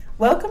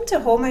Welcome to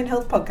Hormone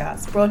Health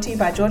Podcast, brought to you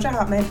by Georgia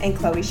Hartman and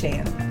Chloe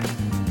Sheehan.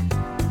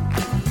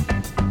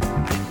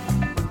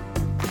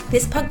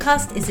 This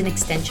podcast is an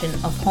extension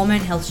of Hormone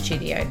Health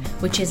Studio,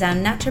 which is our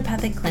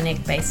naturopathic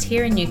clinic based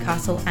here in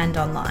Newcastle and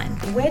online.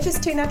 We're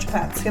just two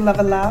naturopaths who love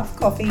a laugh,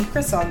 coffee,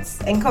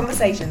 croissants, and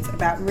conversations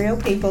about real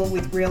people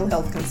with real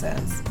health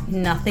concerns.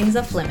 Nothing's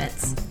off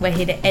limits. We're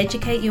here to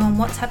educate you on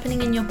what's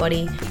happening in your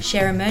body,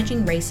 share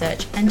emerging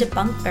research, and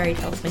debunk buried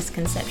health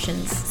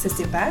misconceptions. So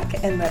sit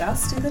back and let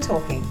us do the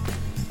talking.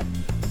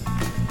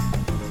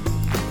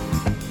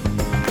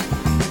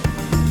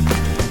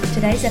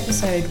 Today's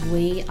episode,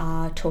 we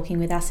are talking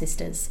with our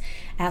sisters.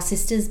 Our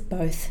sisters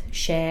both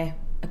share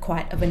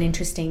quite of an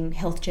interesting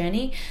health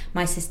journey.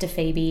 My sister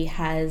Phoebe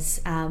has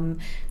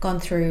gone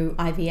through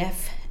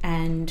IVF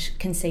and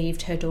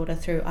conceived her daughter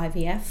through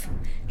IVF.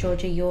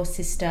 Georgia, your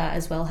sister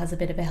as well has a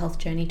bit of a health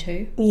journey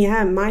too.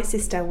 Yeah, my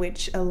sister,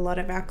 which a lot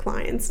of our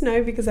clients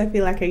know because I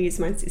feel like I use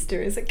my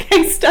sister as a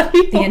case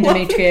study. The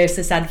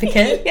endometriosis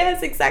advocate.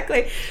 Yes,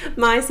 exactly.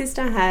 My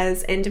sister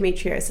has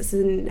endometriosis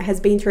and has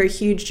been through a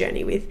huge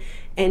journey with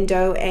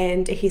endo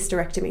and a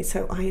hysterectomy.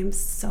 So I am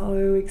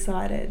so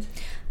excited.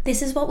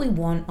 This is what we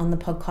want on the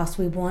podcast.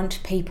 We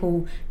want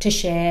people to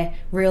share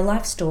real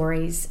life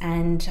stories,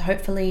 and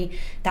hopefully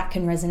that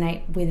can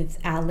resonate with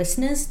our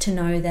listeners to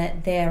know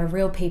that there are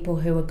real people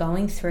who are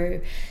going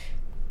through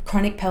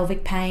chronic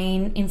pelvic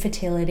pain,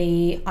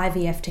 infertility,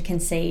 IVF to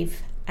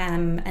conceive.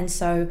 And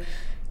so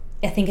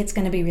I think it's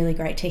going to be really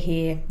great to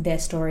hear their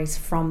stories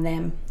from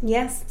them.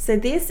 Yes, so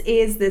this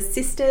is the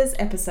Sisters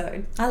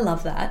episode. I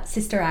love that.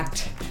 Sister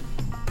Act.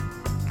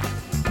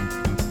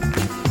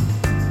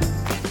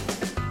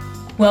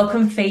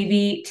 Welcome,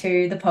 Phoebe,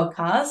 to the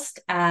podcast.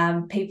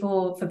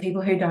 For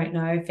people who don't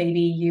know, Phoebe,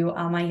 you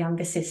are my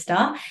younger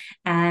sister,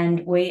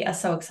 and we are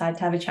so excited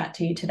to have a chat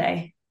to you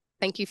today.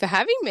 Thank you for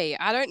having me.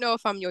 I don't know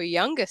if I'm your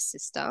youngest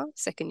sister,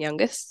 second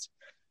youngest.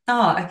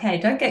 Oh, okay.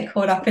 Don't get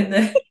caught up in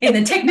the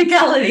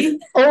technicality.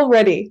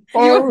 Already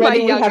we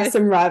youngest. have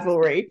some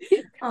rivalry.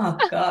 Oh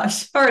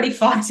gosh, already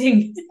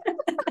fighting.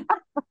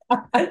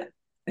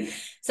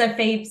 So,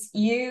 Phoebes,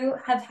 you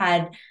have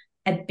had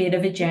a bit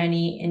of a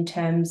journey in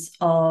terms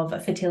of a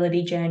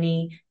fertility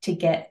journey to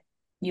get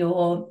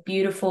your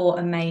beautiful,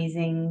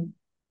 amazing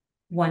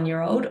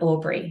 1-year-old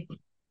Aubrey.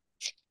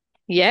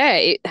 Yeah,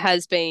 it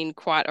has been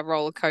quite a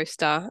roller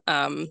coaster.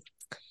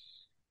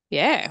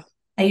 Yeah.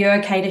 Are you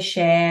okay to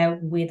share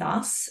with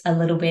us a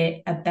little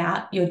bit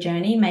about your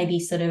journey,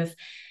 maybe sort of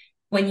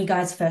when you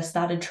guys first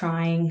started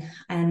trying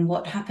and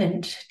what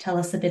happened? Tell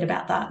us a bit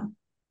about that.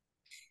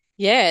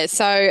 Yeah,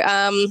 so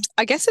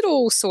I guess it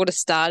all sort of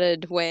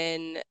started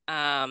when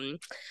I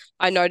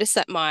noticed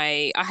that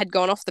I had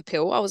gone off the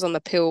pill. I was on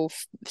the pill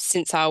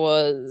since I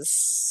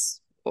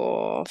was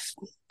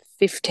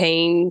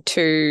 15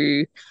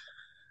 to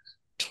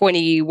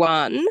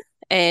 21.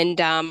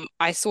 And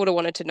I sort of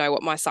wanted to know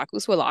what my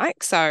cycles were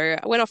like. So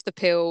I went off the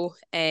pill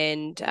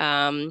and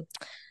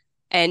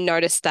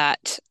noticed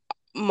that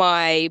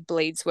my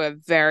bleeds were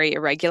very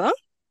irregular.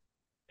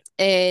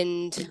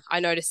 And I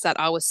noticed that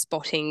I was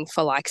spotting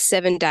for like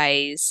 7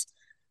 days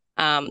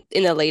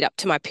in the lead up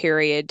to my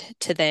period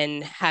to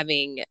then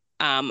having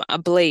a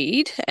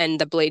bleed, and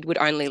the bleed would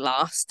only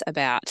last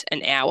about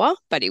an hour,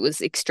 but it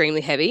was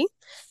extremely heavy.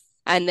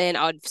 And then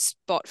I'd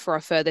spot for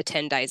a further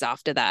 10 days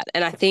after that.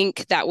 And I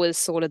think that was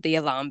sort of the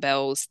alarm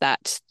bells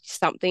that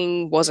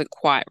something wasn't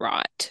quite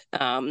right,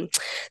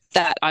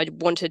 that I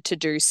wanted to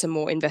do some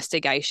more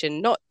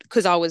investigation, not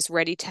because I was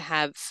ready to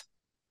have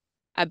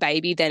a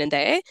baby then and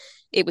there.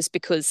 It was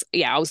because,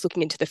 I was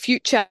looking into the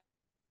future,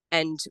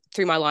 and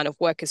through my line of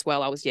work as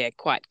well, I was,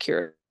 quite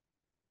curious.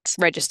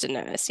 Registered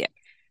nurse, yeah.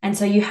 And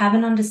so you have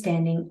an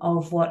understanding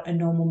of what a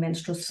normal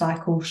menstrual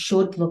cycle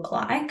should look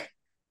like.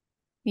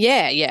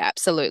 Yeah,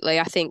 absolutely.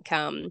 I think,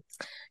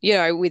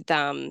 with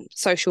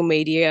social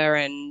media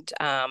and,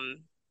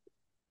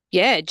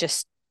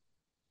 just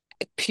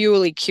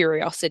purely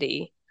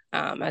curiosity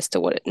as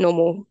to what it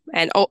normal.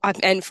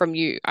 And from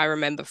you, I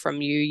remember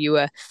from you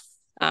were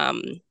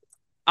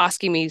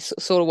asking me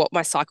sort of what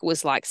my cycle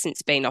was like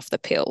since being off the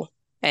pill.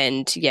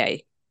 And, yeah.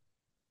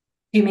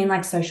 You mean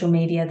like social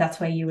media? That's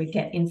where you would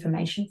get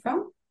information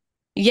from?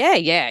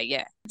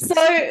 Yeah.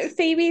 So,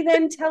 Phoebe,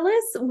 then tell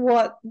us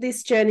what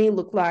this journey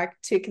looked like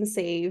to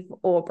conceive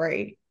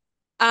Aubrey.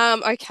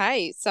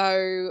 Okay,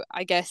 so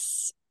I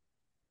guess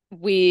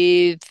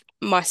with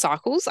my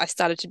cycles, I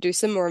started to do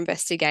some more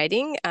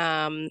investigating.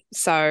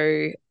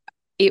 So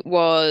it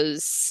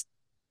was,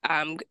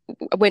 I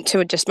went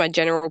to just my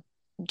general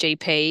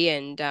GP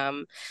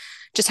and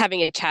just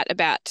having a chat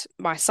about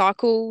my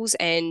cycles,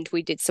 and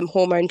we did some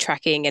hormone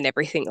tracking and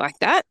everything like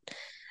that.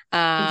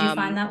 Did you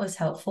find that was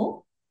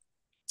helpful?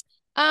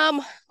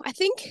 I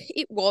think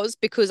it was,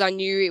 because I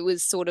knew it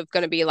was sort of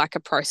going to be like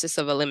a process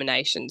of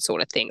elimination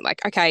sort of thing.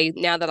 Like, okay,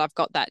 now that I've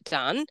got that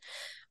done,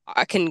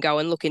 I can go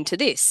and look into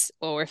this,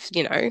 or if,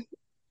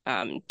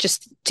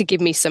 just to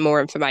give me some more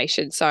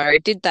information. So I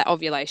did that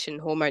ovulation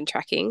hormone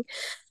tracking,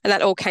 and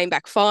that all came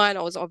back fine.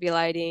 I was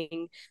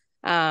ovulating.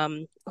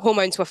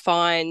 Hormones were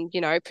fine,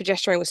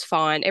 progesterone was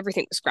fine,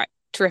 everything was great,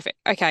 terrific.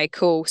 Okay,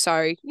 cool.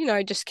 So,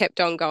 just kept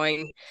on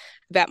going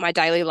about my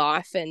daily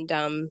life, and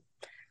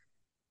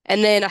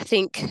then I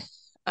think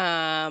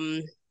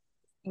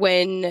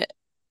when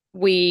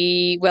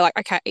we were like,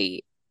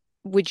 okay,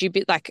 would you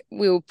be like,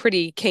 we were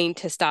pretty keen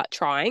to start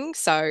trying.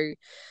 So,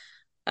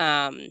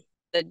 um,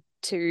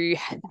 to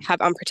have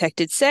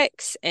unprotected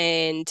sex,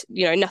 and,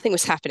 nothing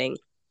was happening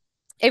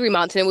every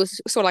month. And it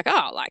was sort of like,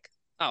 oh,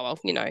 well,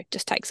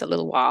 just takes a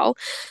little while.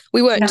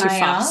 We weren't Can too I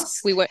fussed.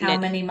 ask We weren't. how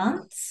many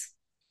months?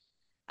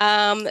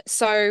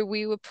 So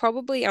we were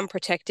probably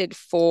unprotected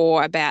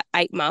for about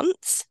 8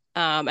 months.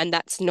 And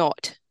that's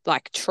not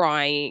like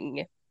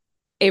trying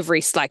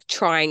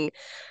trying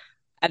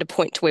at a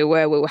point to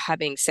where we were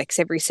having sex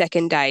every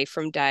second day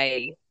from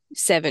day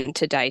 7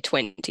 to day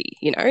 20.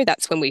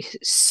 That's when we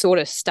sort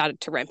of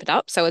started to ramp it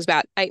up. So it was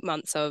about 8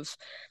 months of,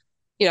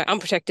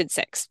 unprotected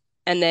sex.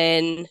 And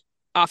then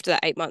after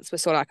that 8 months, we're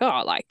sort of like,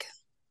 oh, like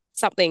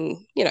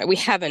something, we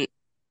haven't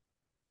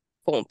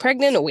fallen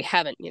pregnant, or we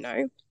haven't.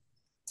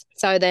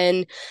 So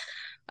then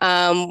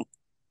I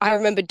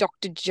remember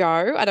Dr.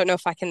 Joe. I don't know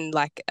if I can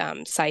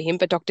say him,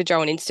 but Dr.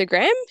 Joe on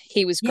Instagram,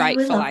 he was Yeah,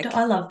 great for I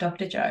love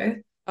Dr. Joe.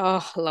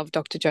 oh, I love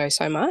Dr. Joe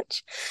so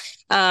much.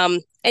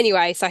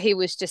 Anyway, so he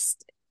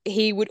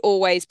would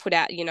always put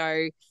out,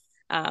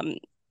 um,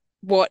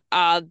 what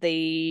are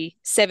the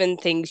 7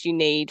 things you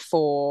need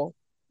for,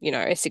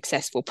 a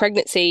successful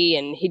pregnancy,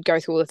 and he'd go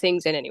through all the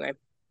things. And anyway,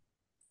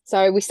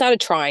 so we started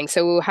trying.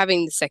 So we were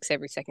having the sex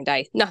every second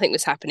day. Nothing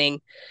was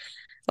happening.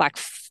 Like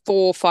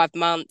 4 or 5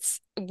 months,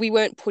 we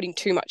weren't putting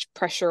too much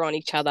pressure on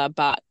each other.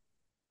 But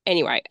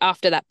anyway,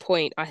 after that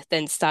point, I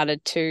then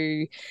started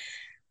to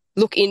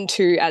look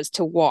into as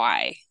to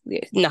why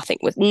nothing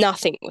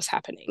was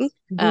happening.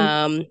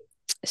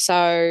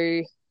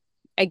 So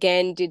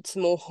again, did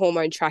some more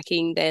hormone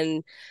tracking.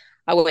 Then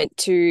I went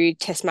to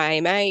test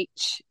my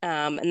AMH,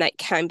 and that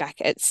came back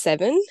at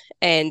 7,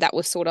 and that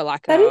was sort of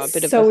like That a is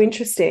bit of so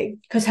interesting.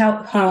 Because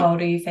how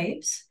old are you,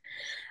 Phoebes?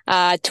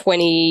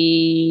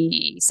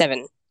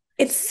 27.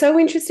 It's so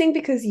interesting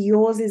because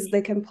yours is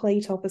the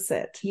complete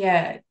opposite.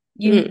 Yeah,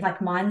 Mm.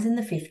 like mine's in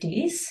the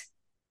 50s.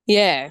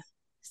 Yeah.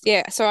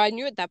 Yeah. So I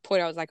knew at that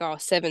point, I was like, oh,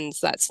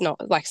 7's, that's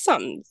not like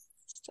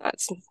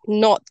that's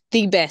not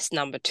the best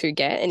number to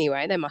get.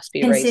 Anyway, there must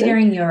be a reason.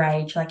 Considering your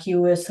age, like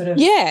you were sort of,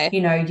 Yeah.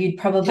 you'd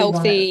probably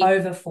want it Healthy.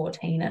 over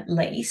 14 at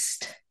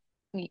least.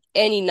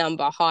 Any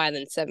number higher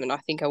than 7, I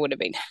think I would have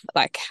been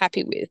like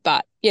happy with.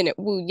 But, we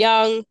were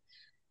young,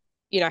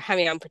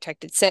 having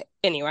unprotected sex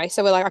anyway.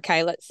 So we're like,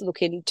 okay, let's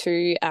look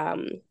into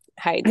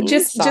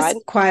Hayden's side. Just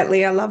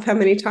quietly, I love how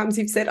many times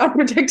you've said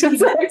unprotected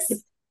sex.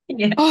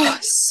 Yeah. Oh,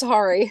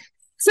 sorry.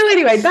 So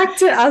anyway, back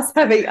to us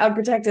having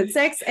unprotected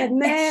sex,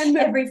 and then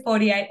every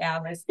 48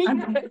 hours.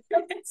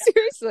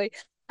 Seriously.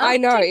 I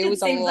know it was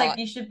seems a lot. like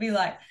you should be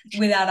like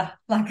without a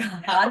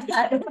hard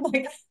hat,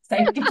 like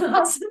safety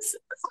glasses.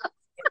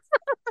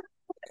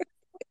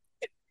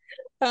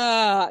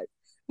 No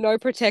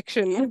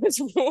protection was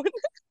worn.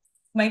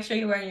 Make sure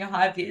you're wearing your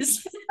high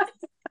vis.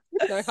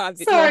 No high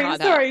vis.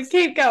 Sorry,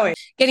 keep going.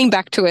 Getting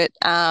back to it,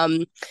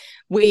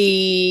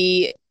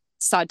 we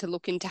started to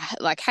look into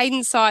like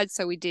Hayden's side.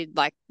 So we did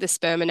like the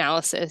sperm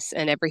analysis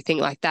and everything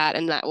like that,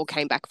 and that all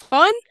came back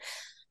fine.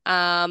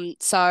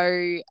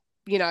 So,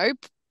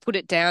 put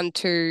it down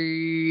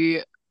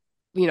to,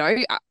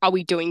 are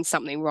we doing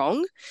something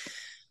wrong?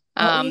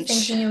 What were you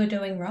thinking you were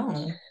doing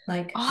wrong?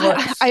 Like,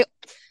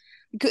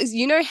 because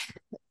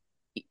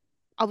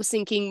I was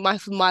thinking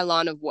my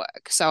line of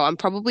work. So I'm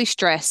probably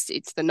stressed.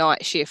 It's the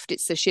night shift.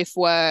 It's the shift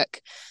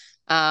work.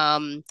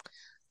 I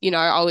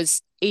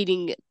was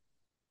eating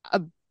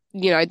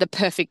the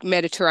perfect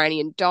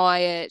Mediterranean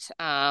diet.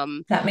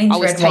 That means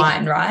red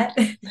wine, right?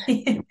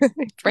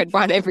 Red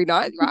wine every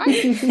night,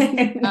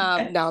 right?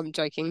 No, I'm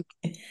joking.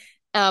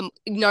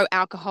 No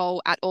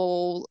alcohol at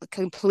all.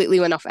 Completely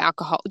went off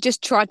alcohol.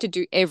 Just tried to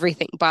do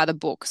everything by the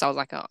book. So I was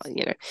like, oh,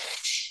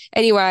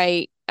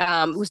 Anyway,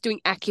 was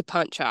doing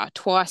acupuncture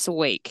twice a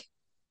week.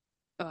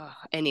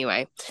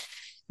 Anyway,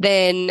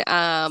 then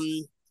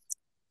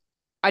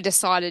I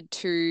decided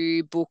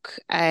to book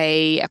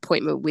a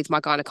appointment with my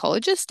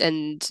gynecologist,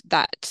 and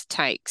that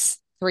takes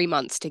 3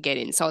 months to get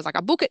in. So I was like,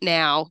 I book it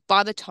now.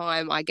 By the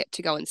time I get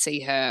to go and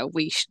see her,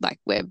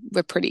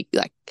 we're pretty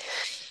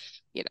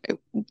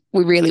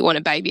we really want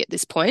a baby at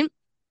this point.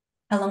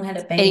 How long had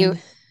it been?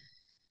 Anyway,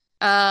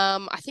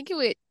 I think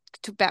it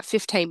took about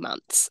 15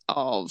 months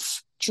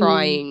of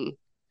trying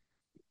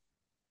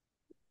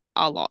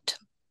a lot.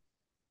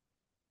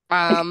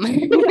 And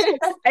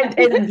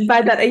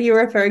by that, are you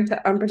referring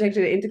to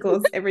unprotected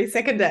intercourse every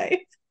second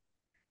day?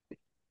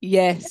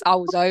 Yes, I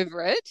was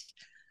over it.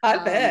 I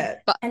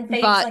bet.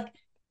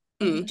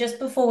 Just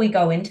before we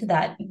go into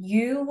that,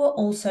 you were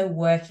also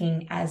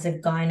working as a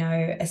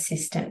gyno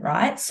assistant,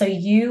 right? So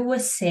you were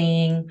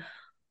seeing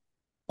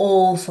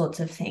all sorts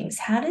of things.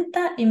 How did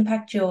that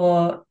impact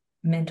your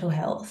mental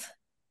health?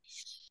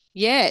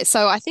 Yeah,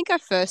 so I think I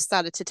first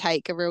started to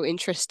take a real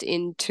interest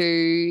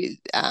into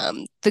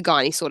the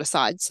gynae sort of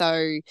side.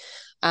 So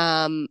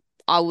um,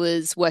 I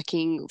was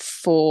working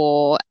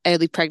for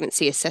early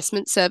pregnancy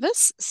assessment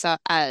service, so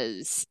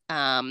as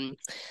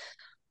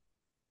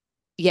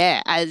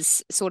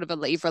sort of a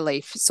leave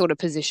relief sort of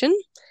position,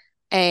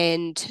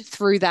 and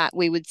through that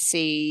we would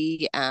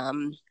see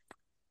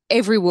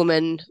every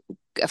woman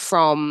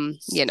from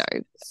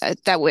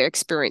that were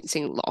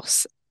experiencing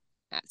loss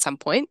at some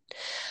point,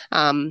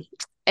 um,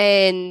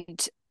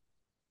 and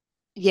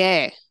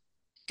yeah,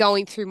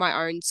 going through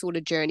my own sort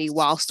of journey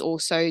whilst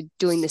also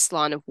doing this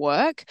line of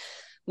work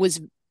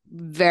was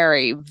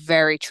very,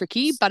 very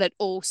tricky. But it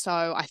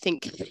also, I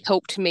think,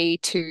 helped me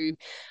to,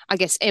 I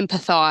guess,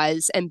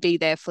 empathize and be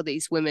there for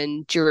these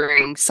women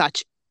during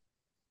such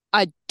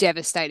a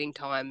devastating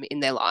time in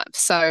their lives.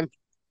 So,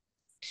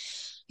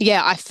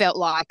 yeah, I felt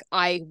like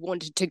I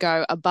wanted to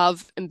go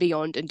above and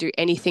beyond and do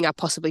anything I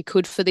possibly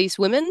could for these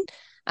women.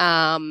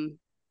 Um,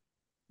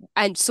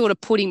 and sort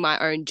of putting my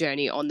own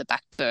journey on the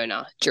back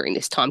burner during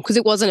this time because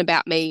it wasn't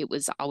about me, it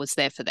was I was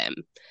there for them.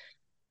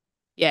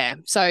 Yeah,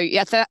 so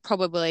yeah,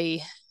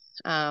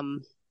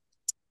 um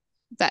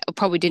that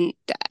probably didn't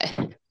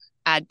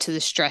add to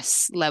the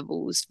stress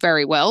levels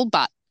very well,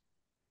 but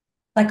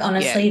Like, yeah.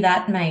 honestly,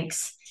 that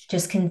makes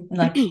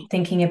like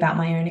thinking about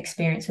my own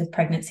experience with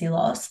pregnancy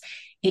loss,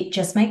 it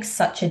just makes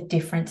such a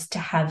difference to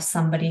have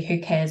somebody who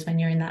cares when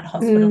you're in that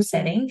hospital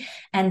setting,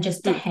 and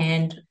just a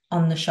hand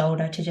on the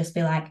shoulder to just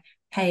be like,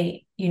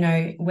 hey,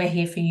 we're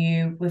here for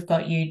you. We've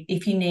got you.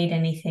 If you need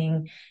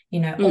anything,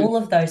 all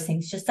of those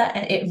things, just that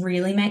it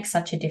really makes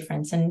such a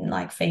difference. And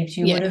like Phoebes,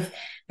 you Yeah, would have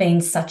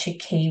been such a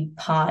key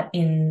part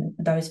in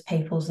those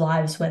people's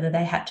lives, whether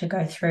they had to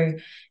go through,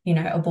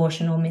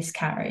 abortion or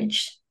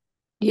miscarriage.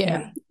 yeah,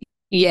 Yeah.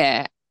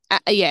 yeah.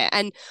 Yeah,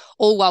 and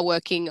all while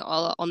working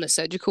on the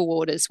surgical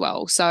ward as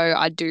well. So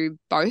I do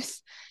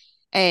both.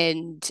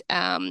 And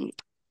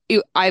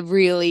I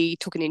really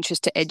took an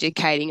interest to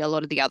educating a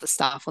lot of the other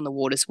staff on the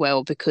ward as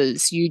well,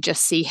 because you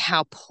just see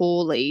how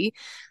poorly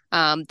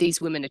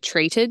these women are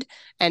treated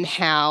and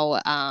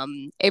how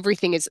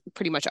everything is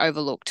pretty much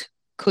overlooked.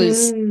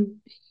 Because, Mm.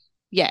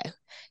 yeah,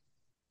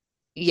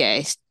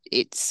 yeah,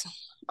 it's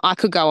I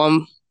could go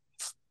on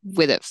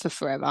with it for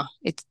forever.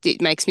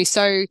 It makes me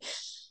so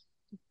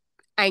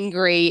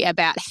angry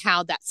about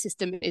how that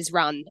system is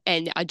run,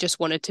 and I just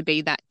wanted to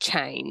be that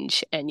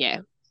change. And yeah,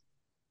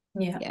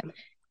 Yeah. yeah.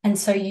 And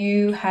so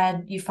you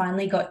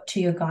finally got to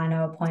your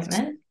gyno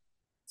appointment.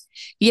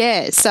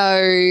 Yeah,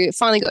 so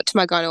finally got to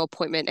my gyno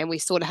appointment and we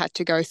sort of had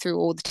to go through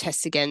all the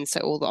tests again.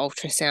 So all the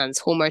ultrasounds,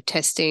 hormone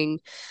testing.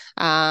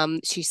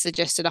 She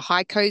suggested a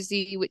high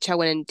cozy, which I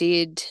went and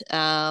did.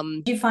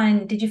 Did you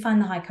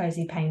find the high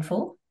cozy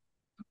painful?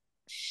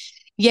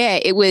 Yeah,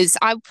 it was,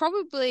 I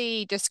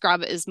probably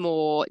describe it as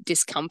more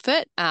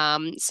discomfort.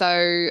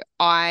 So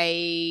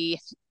I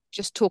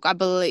just took, I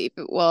believe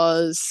it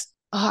was,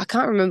 I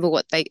can't remember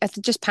what it's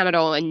just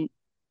Panadol and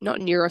not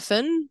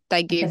Nurofen.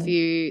 They Like give an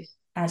you,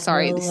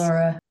 sorry, Advil or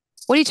a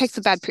what do you take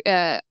for bad,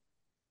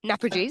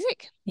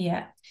 Naprogesic?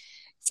 yeah.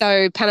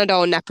 So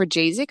Panadol and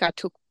Naprogesic I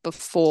took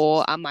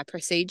before my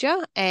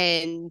procedure,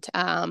 and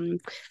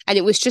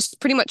it was just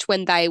pretty much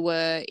when they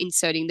were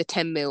inserting the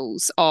 10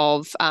 mils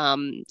of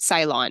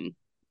saline.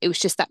 It was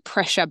just that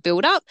pressure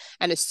build up,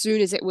 and as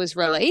soon as it was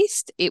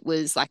released, it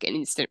was like an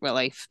instant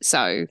relief.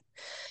 So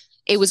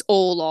it was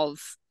all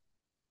of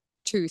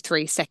 2,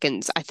 3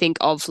 seconds, I think,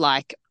 of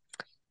like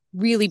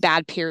really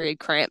bad period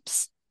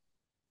cramps.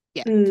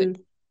 Yeah, for Mm.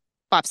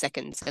 5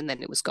 seconds, and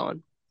then it was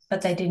gone.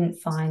 But they didn't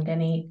find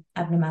any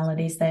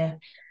abnormalities there.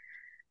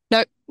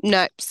 Nope,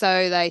 nope.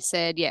 So they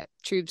said, yeah,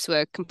 tubes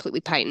were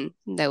completely patent.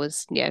 There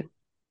was, yeah,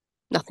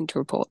 nothing to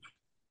report.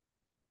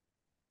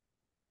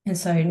 And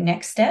so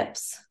next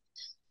steps.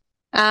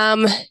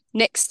 Um,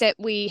 Next step,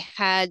 we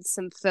had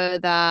some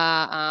further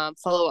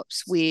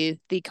follow-ups with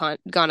the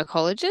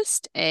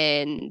gynecologist,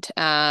 and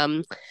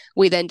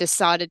we then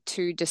decided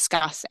to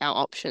discuss our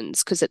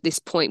options because at this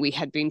point we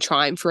had been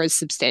trying for a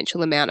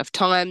substantial amount of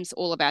times.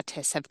 All of our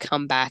tests have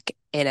come back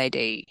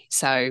NAD.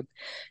 So,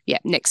 yeah,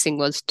 next thing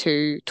was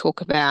to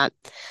talk about,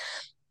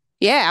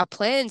 yeah, our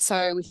plan.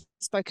 So we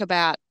spoke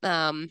about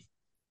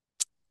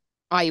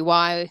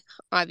IUI,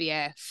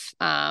 IVF,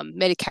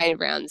 medicated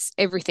rounds,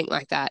 everything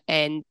like that.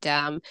 And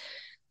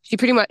she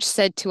pretty much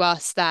said to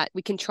us that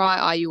we can try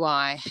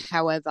IUI.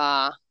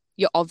 However,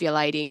 you're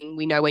ovulating.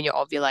 We know when you're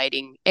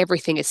ovulating,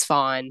 everything is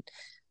fine.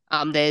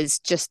 There's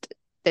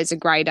a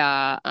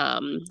greater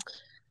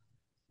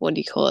what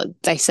do you call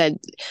it? They said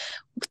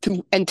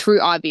through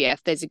IVF,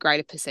 there's a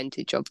greater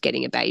percentage of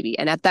getting a baby.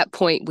 And at that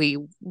point, we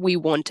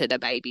wanted a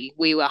baby.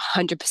 We were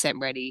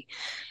 100% ready.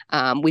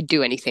 We'd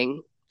do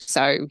anything.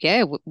 So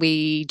yeah,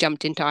 we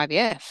jumped into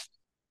IVF.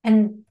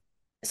 And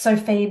so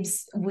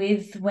Phoebes,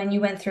 with when you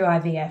went through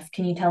IVF,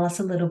 can you tell us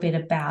a little bit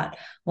about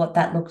what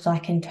that looked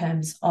like in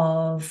terms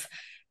of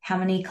how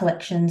many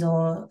collections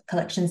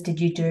did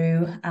you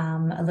do?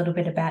 A little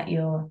bit about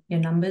your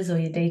numbers or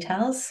your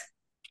details,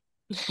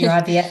 your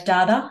IVF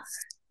data.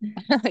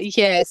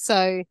 Yeah,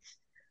 so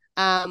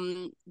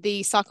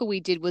The cycle we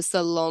did was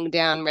the long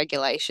down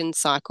regulation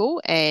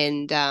cycle,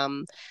 and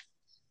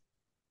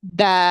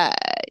that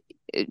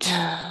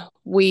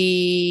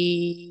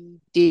we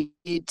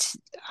did.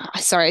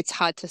 Sorry, it's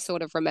hard to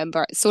sort of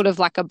remember. It's sort of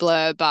like a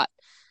blur, but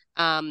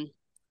um,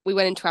 we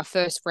went into our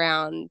first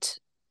round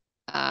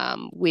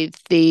with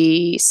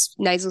the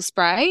nasal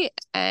spray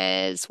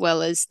as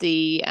well as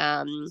the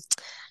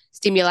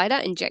stimulator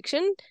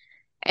injection,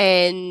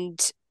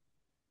 and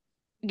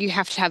you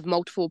have to have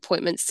multiple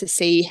appointments to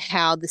see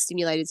how the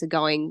stimulators are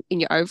going in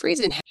your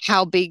ovaries and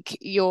how big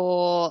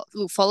your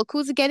little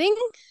follicles are getting.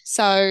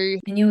 So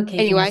And you were keeping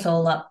us anyway,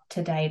 all up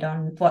to date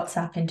on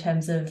WhatsApp in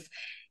terms of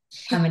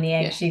how many yeah.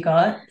 eggs you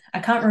got. I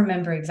can't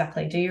remember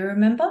exactly. Do you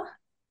remember?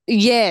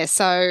 Yeah,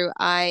 so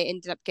I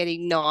ended up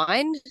getting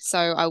 9. So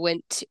I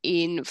went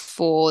in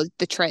for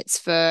the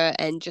transfer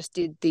and just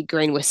did the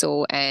green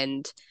whistle,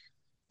 and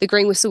the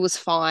green whistle was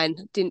fine,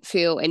 didn't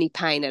feel any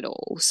pain at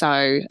all.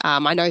 So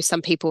I know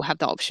some people have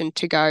the option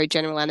to go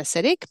general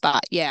anesthetic,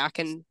 but yeah, I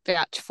can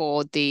vouch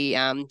for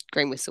the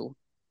green whistle,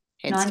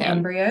 hands 9 down.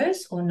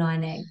 embryos or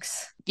 9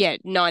 eggs? Yeah,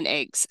 9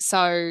 eggs.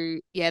 So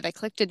yeah, they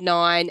collected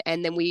 9,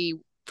 and then we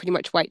pretty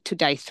much wait till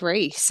day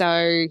 3.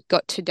 So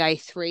got to day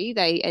 3,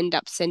 they end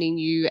up sending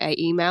you an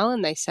email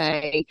and they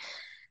say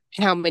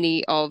how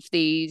many of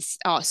these,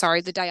 oh,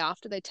 sorry, the day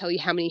after they tell you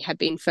how many had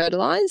been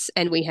fertilized,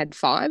 and we had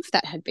 5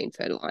 that had been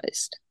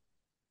fertilized.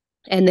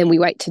 And then we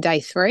wait to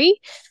day 3,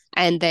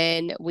 and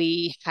then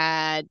we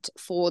had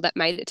 4 that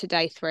made it to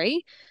day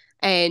 3,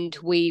 and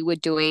we were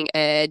doing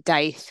a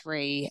day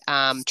 3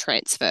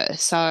 transfer.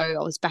 So I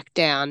was back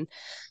down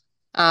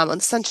on the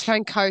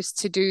Sunshine Coast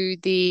to do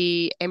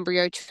the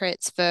embryo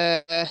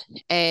transfer,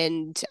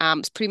 and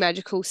it's pretty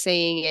magical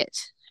seeing it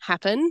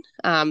happen.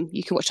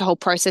 You can watch the whole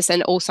process,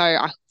 and also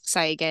I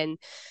say again,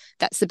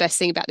 that's the best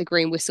thing about the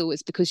green whistle,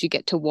 is because you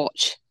get to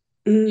watch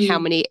how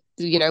many,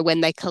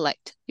 when they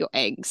collect your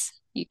eggs,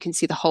 you can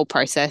see the whole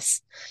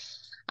process.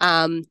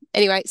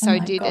 Anyway, so Oh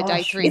my did a day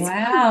gosh, 3.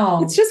 wow.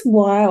 It's just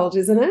wild,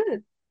 isn't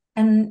it?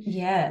 And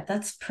yeah,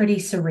 that's pretty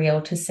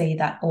surreal to see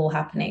that all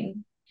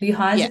happening. Were you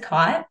high as Yeah. a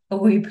kite or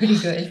were you pretty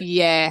good?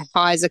 Yeah,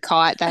 high as a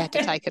kite. They had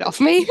to take it off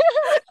me.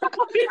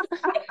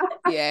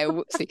 Yeah,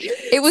 whoopsie.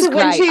 It was So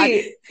when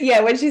great.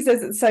 when she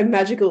says it's so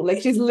magical,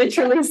 like she's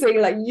literally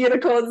seeing like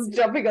unicorns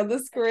jumping on the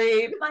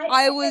screen.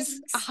 I was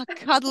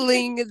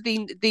cuddling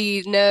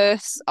the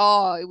nurse.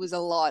 Oh, it was a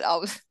lot.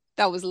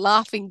 I was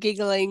laughing,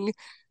 giggling.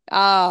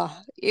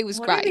 It was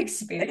What an great. It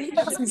experience.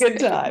 was a good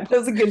time. It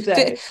was a good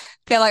day.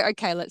 They're like,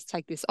 okay, let's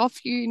take this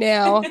off you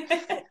now.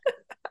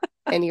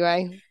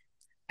 Anyway,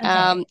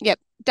 Okay. yep,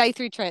 day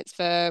 3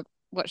 transfer,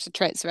 watched the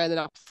transfer, and then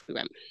off we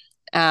went.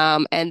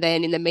 And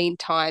then in the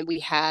meantime, we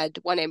had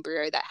one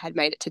embryo that had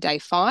made it to day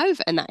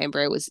 5, and that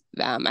embryo was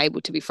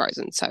able to be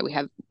frozen. So we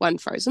have one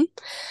frozen.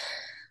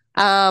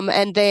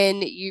 And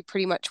then you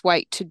pretty much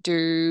wait to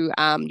do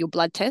your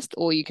blood test,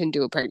 or you can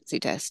do a pregnancy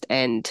test.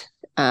 And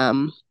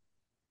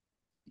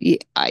yeah,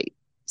 I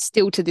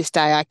still to this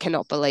day I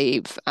cannot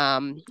believe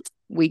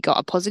we got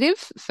a positive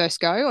first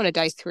go on a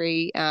day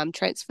 3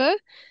 transfer.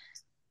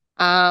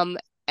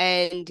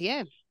 And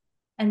yeah,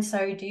 And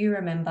so do you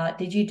remember,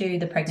 did you do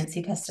the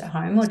pregnancy test at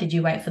home or did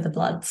you wait for the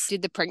bloods?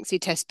 did the pregnancy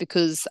test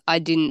because I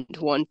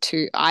didn't want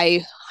to.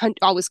 I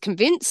was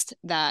convinced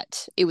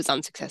that it was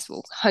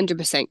unsuccessful.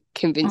 100%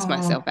 convinced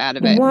myself out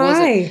of it. It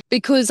wasn't Why?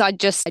 because I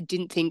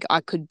didn't think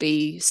I could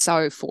be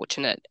so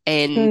fortunate.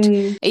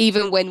 And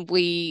even when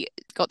we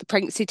got the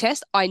pregnancy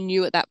test, I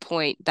knew at that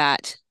point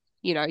that,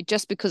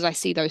 just because I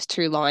see those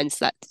 2 lines,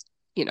 that,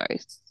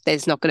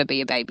 there's not going to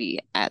be a baby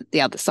at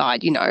the other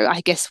side.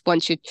 I guess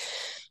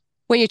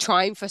when you're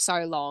trying for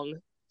so long,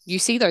 you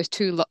see those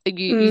 2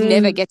 you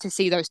never get to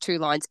see those 2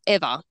 lines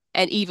ever,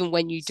 and even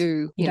when you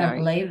do, You don't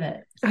believe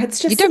it.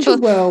 It's you just don't such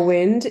a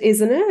whirlwind,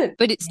 isn't it?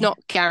 but it's not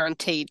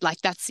guaranteed. Like,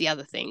 that's the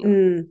other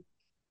thing.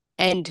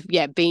 And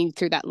yeah, being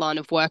through that line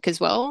of work as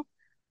well,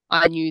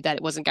 I knew that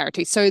it wasn't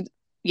guaranteed. So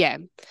yeah,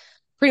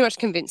 pretty much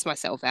convinced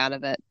myself out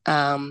of it.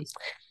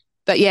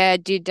 But yeah,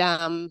 did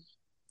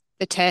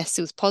the test,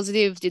 it was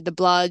positive, did the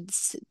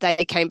bloods,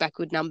 they came back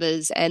with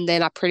numbers, and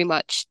then I pretty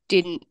much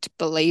didn't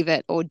believe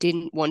it or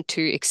didn't want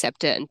to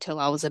accept it until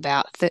I was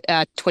about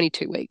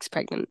 22 weeks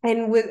pregnant.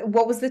 And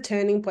what was the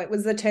turning point?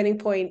 Was the turning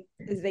point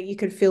that you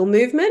could feel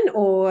movement,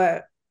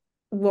 or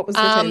what was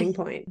the turning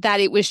point? That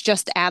it was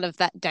just out of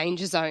that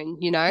danger zone,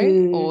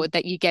 or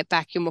that you get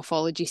back your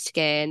morphology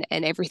scan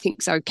and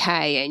everything's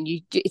okay, and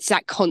it's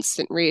that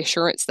constant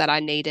reassurance that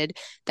I needed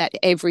that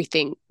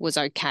everything was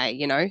okay,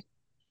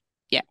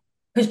 Yeah.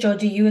 Because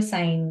Georgia, you were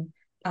saying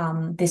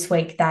this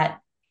week that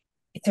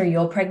through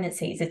your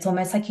pregnancies, it's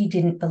almost like you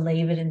didn't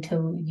believe it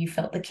until you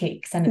felt the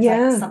kicks, and it's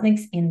like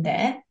something's in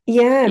there.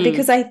 Yeah,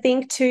 because I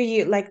think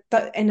too,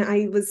 and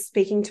I was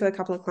speaking to a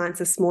couple of clients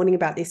this morning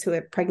about this who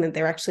are pregnant.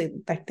 They're actually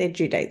like their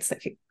due dates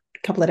like a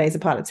couple of days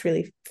apart. It's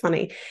really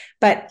funny,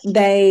 but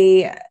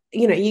they,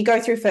 you go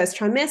through first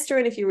trimester,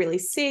 and if you're really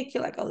sick,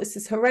 you're like, oh, this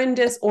is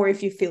horrendous. Or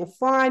if you feel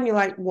fine, you're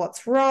like,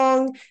 what's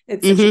wrong?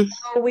 It's such a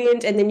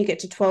whirlwind. And then you get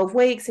to 12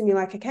 weeks, and you're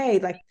like, okay,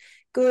 like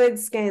good,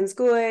 scans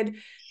good.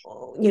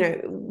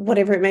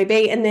 whatever it may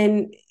be. And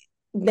then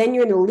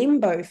you're in a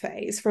limbo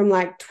phase from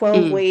like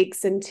 12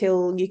 weeks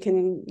until you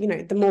can,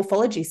 the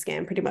morphology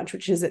scan pretty much,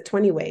 which is at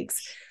 20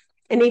 weeks.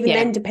 And even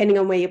then, depending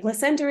on where your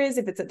placenta is,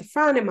 if it's at the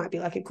front, it might be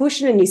like a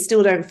cushion and you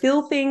still don't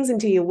feel things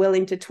until you're well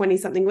into 20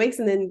 something weeks.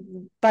 And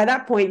then by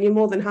that point, you're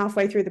more than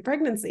halfway through the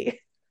pregnancy.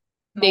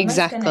 I'm almost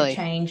going to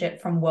change it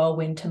from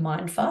whirlwind to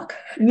mindfuck.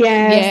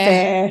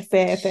 Yeah,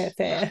 fair.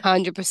 100%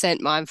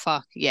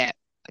 mindfuck. Yeah,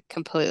 I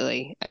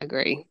completely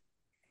agree.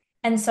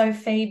 And so,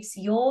 Phoebes,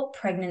 your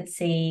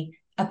pregnancy,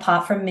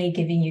 apart from me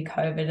giving you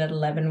COVID at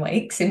 11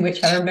 weeks, in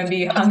which I remember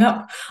you hung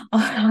up.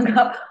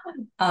 I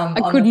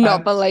could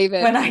not believe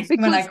it when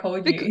I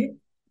called you,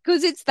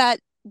 because it's that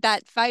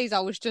phase. I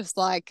was just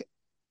like,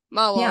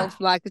 oh well,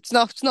 like it's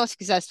not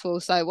successful,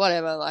 so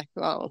whatever. Like,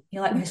 well,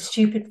 you're like, my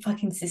stupid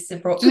fucking sister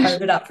brought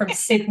COVID up from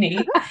Sydney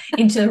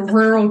into a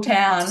rural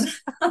town.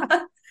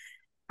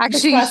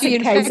 Actually, she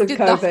infected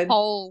the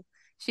whole.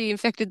 She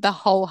infected the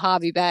whole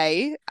Hervey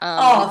Bay with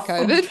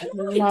COVID.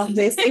 I love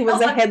this. It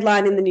was a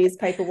headline in the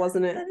newspaper,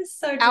 wasn't it? That is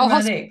so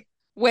dramatic.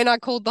 When I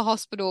called the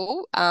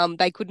hospital,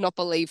 they could not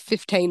believe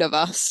 15 of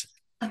us.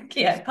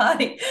 Yeah,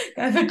 party.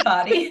 COVID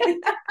party.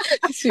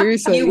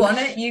 Seriously. You want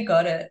it, you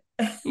got it.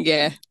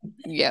 Yeah.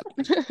 Yep.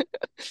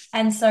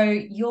 And so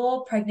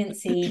your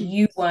pregnancy,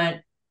 you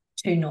weren't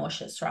too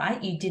nauseous,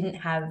 right? You didn't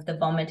have the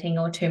vomiting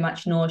or too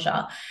much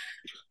nausea.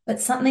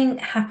 But something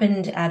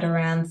happened at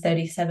around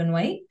 37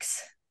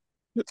 weeks.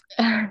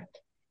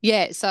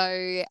 Yeah, so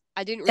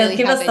I didn't really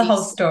give us the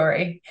whole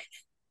story.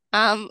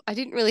 I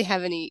didn't really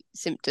have any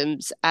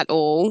symptoms at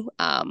all,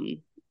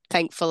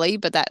 thankfully,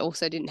 but that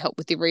also didn't help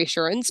with the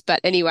reassurance. But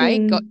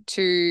anyway, got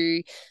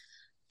to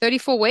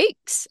 34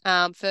 weeks,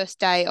 first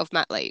day of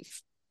mat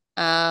leave.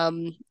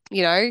 Home,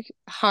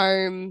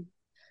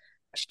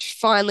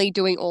 finally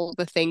doing all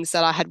the things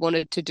that I had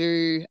wanted to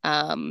do.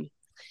 And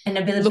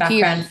a bit of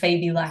background,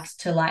 Phoebe likes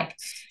to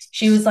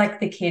she was like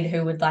the kid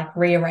who would like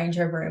rearrange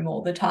her room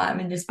all the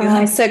time and just be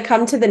like. So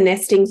come to the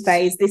nesting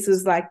phase. This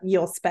was like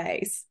your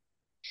space.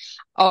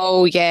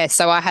 Oh yeah.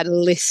 So I had a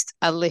list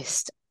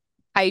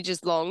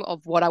pages long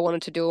of what I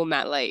wanted to do on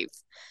mat leave.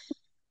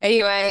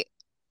 Anyway,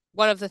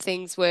 one of the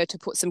things were to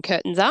put some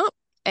curtains up,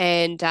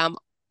 and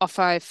off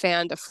I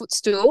found a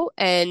footstool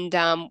and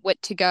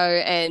went to go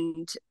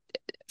and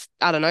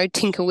I don't know,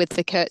 tinker with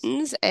the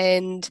curtains,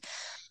 and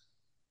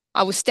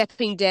I was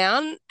stepping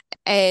down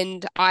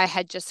and I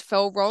had just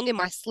fell wrong in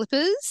my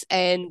slippers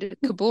and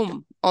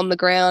kaboom, on the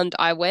ground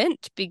I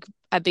went,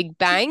 a big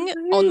bang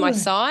on my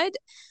side,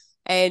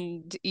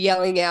 and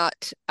yelling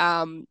out,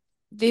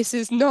 this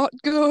is not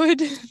good.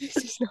 This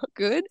is not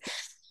good.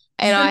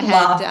 And I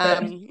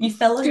had you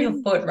fell on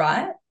your foot,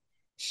 right?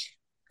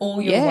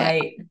 All your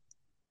weight.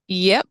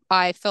 Yep,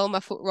 I fell on my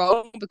foot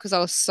wrong because I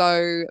was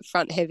so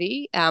front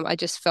heavy. I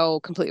just fell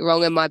completely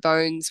wrong and my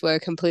bones were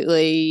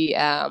completely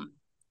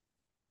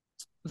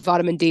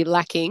vitamin D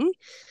lacking.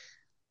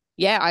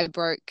 Yeah, I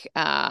broke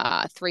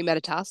 3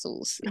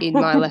 metatarsals in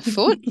my left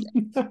foot,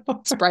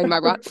 sprained my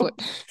right foot.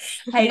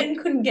 Hayden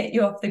couldn't get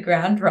you off the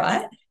ground,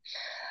 right?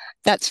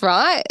 That's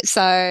right.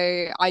 So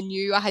I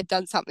knew I had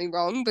done something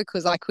wrong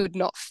because I could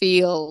not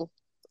feel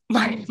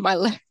my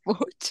left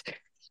foot.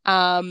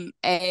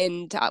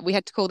 And we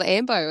had to call the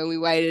ambo,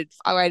 and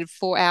I waited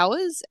 4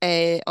 hours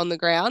on the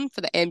ground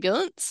for the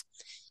ambulance.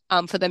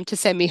 For them to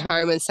send me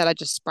home and said I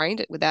just sprained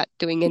it without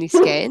doing any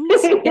scans.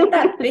 Get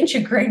that bitch a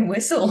green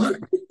whistle.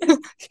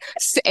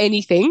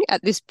 Anything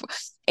at this point,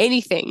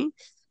 anything.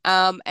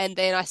 And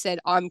then I said,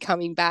 I'm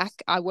coming back.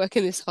 I work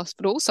in this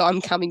hospital, so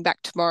I'm coming back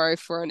tomorrow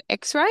for an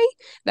x-ray.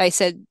 They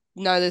said,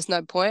 no, there's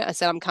no point. I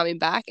said, I'm coming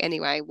back.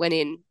 Anyway, went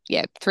in,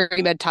 3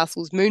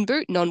 metatarsals, moon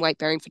boot, non-weight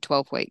bearing for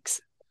 12 weeks.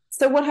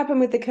 So what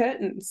happened with the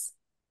curtains?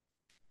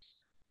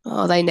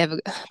 Oh, they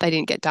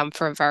didn't get done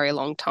for a very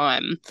long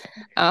time.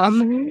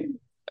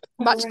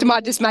 Much to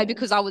my dismay,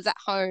 because I was at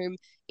home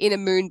in a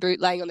moon boot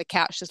laying on the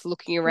couch just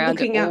looking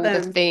around at all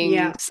the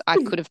things I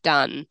could have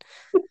done.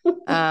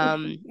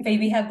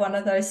 Phoebe had one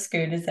of those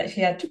scooters that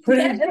she had to put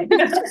in.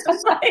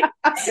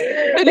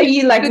 That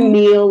you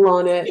kneel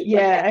on it.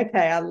 Yeah,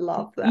 okay, I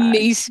love that.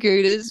 Knee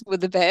scooters were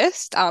the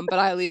best. But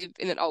I live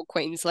in an old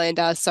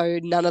Queenslander, so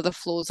none of the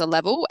floors are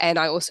level, and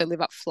I also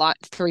live up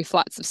 3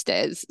 flights of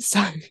stairs.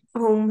 So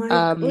oh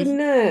my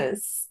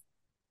goodness.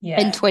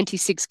 Yeah. And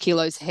 26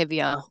 kilos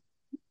heavier.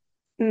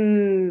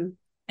 And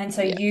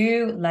so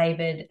you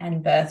laboured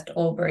and birthed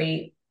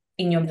Aubrey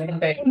in your moon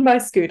boot. On my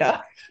scooter.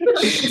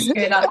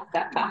 Scooter.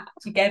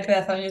 You gave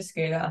birth on your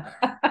scooter.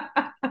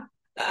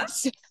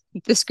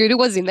 The scooter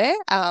was in there.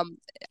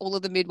 All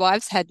of the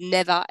midwives had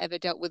never ever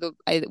dealt with a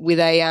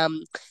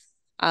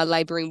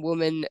labouring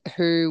woman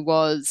who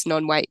was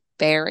non-weight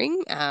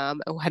bearing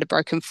or had a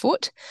broken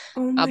foot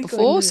before.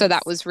 Goodness. So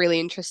that was really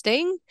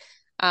interesting.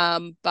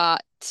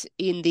 But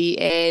in the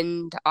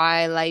end,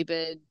 I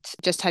laboured,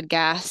 just had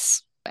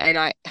gas.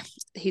 And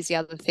here's the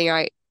other thing,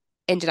 I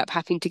ended up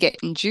having to get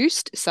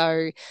induced.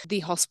 So the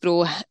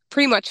hospital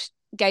pretty much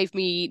gave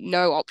me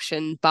no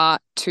option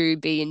but to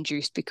be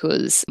induced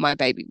because my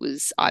baby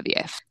was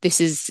IVF. This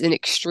is an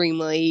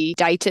extremely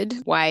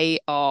dated way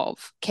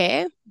of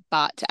care,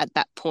 but at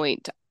that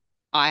point,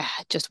 I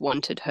just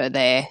wanted her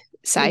there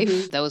safe.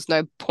 Mm-hmm. There was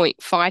no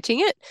point fighting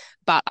it,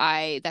 but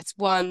that's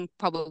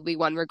probably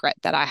one regret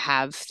that I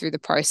have through the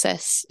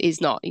process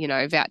is not,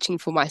 vouching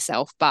for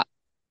myself. But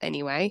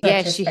anyway,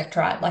 retrospect,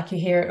 right? Like you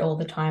hear it all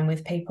the time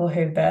with people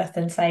who birth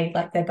and say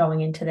like they're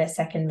going into their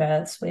second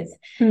births with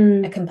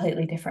a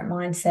completely different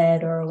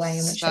mindset or a way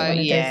in which they want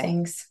to do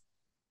things.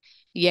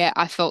 Yeah,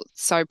 I felt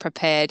so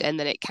prepared, and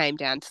then it came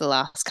down to the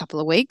last couple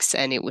of weeks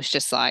and it was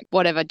just like,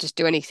 whatever, just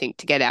do anything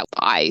to get out.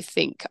 I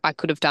think I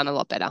could have done a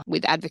lot better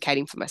with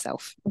advocating for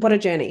myself. What a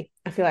journey.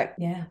 I feel like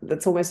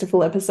that's almost a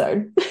full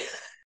episode.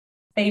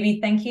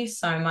 Phoebe, thank you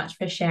so much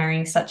for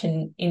sharing such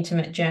an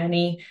intimate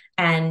journey,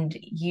 and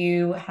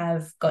you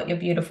have got your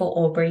beautiful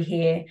Aubrey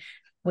here.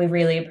 We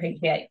really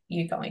appreciate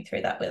you going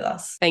through that with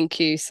us. Thank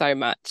you so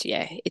much.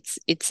 Yeah,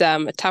 it's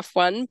a tough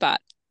one, but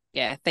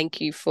yeah,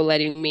 thank you for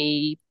letting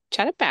me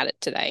chat about it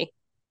today.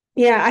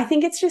 Yeah, I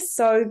think it's just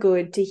so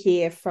good to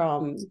hear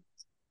from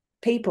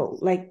people,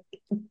 like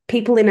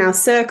people in our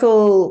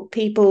circle,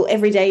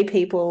 everyday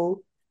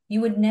people. You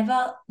would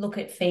never look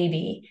at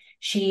Phoebe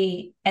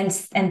and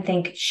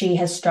think she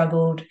has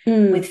struggled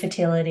with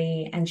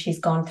fertility and she's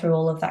gone through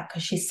all of that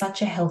because she's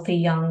such a healthy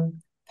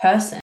young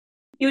person.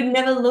 You would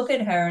never look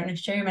at her and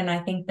assume, and I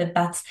think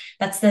that's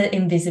the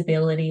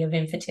invisibility of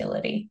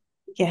infertility.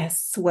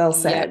 Yes, well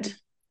said.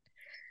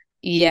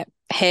 Yeah,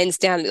 hands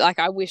down. Like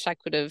I wish I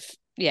could have,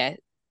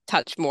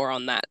 touched more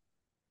on that.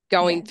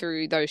 Going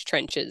through those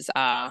trenches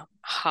are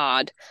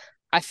hard.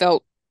 I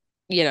felt,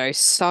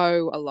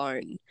 so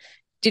alone.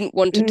 Didn't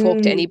want to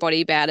talk to anybody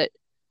about it.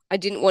 I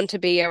didn't want to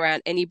be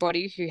around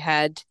anybody who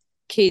had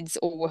kids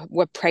or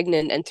were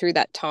pregnant, and through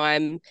that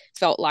time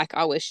felt like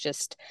I was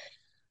just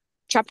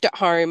trapped at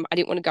home. I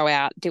didn't want to go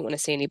out, didn't want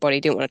to see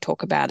anybody, didn't want to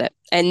talk about it.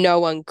 And no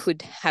one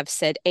could have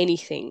said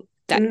anything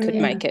that could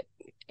make it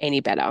any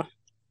better.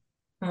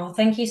 Oh,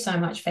 thank you so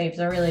much, Phoebe.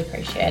 I really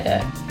appreciate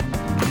it.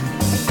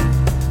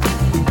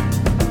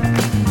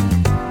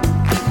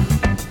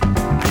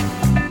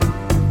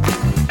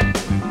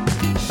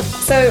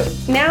 So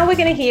now we're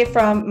going to hear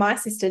from my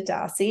sister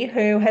Darcy,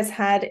 who has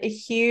had a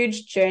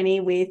huge journey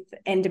with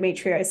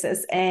endometriosis.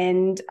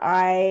 And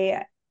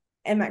I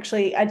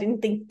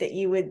didn't think that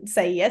you would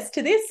say yes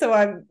to this, so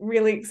I'm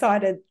really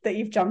excited that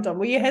you've jumped on.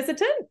 Were you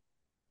hesitant?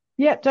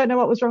 Yeah, don't know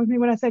what was wrong with me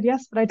when I said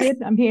yes, but I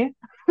did. I'm here.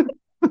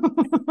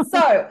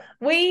 So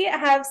we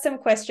have some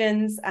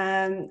questions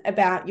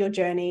about your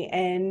journey,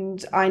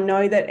 and I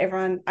know that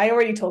I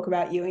already talk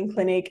about you in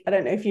clinic. I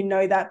don't know if you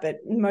know that, but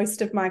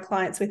most of my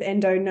clients with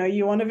endo know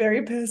you on a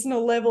very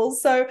personal level.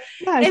 So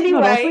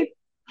anyway,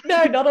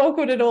 not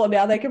awkward at all.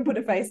 Now they can put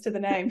a face to the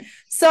name.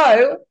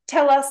 So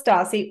tell us,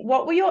 Darcy,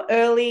 what were your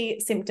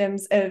early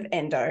symptoms of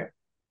endo?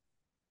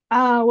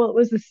 Well, it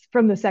was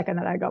from the second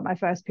that I got my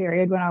first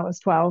period when I was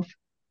 12.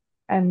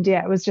 And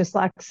it was just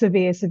like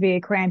severe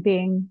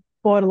cramping,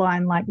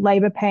 borderline like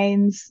labor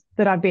pains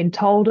that I've been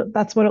told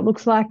that's what it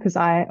looks like because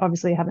I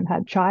obviously haven't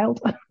had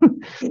child.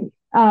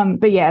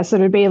 But so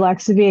it'd be like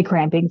severe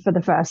cramping for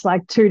the first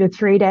like 2 to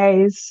 3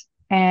 days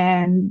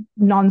and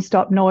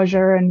nonstop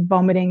nausea and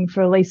vomiting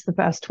for at least the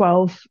first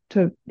 12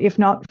 to, if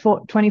not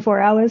 24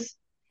 hours.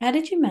 How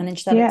did you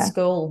manage that at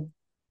school?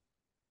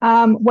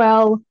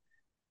 Well,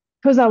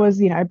 because I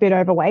was, a bit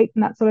overweight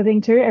and that sort of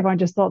thing too, everyone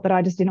just thought that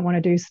I just didn't want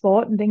to do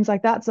sport and things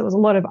like that. So it was a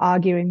lot of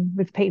arguing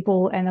with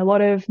people and a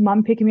lot of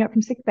mum picking me up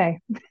from sick bay.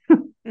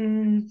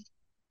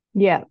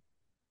 Yeah,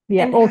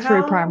 all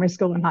through primary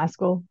school and high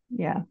school.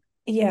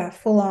 Yeah,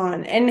 full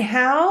on. And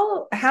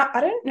how I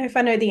don't know if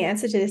I know the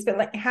answer to this, but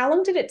like how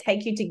long did it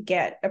take you to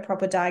get a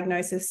proper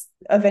diagnosis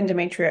of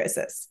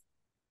endometriosis?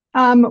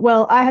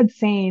 Well, I had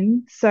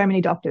seen so many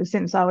doctors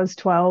since I was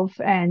 12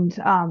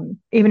 and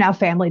even our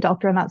family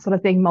doctor and that sort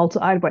of thing.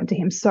 I went to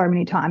him so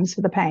many times for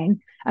the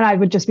pain, and I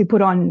would just be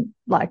put on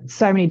like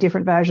so many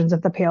different versions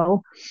of the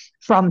pill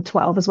from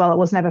 12 as well. It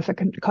was never for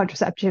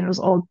contraception. It was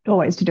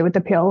always to do with the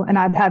pill, and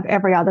I'd have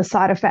every other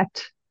side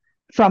effect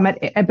from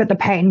it, but the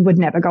pain would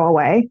never go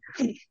away.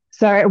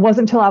 So it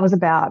wasn't until I was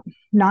about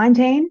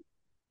 19.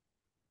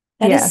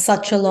 That is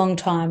such a long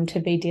time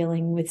to be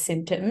dealing with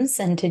symptoms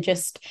and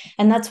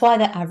that's why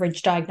the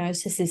average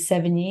diagnosis is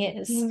 7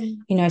 years.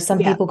 Some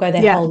people go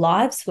their whole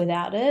lives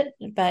without it.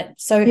 But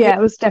it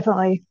was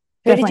definitely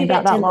who did you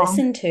get to long.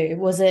 listen to?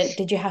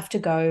 Did you have to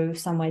go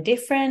somewhere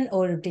different,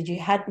 or did you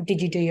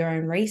do your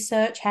own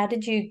research? How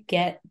did you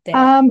get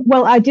there?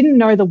 Well, I didn't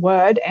know the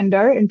word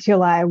endo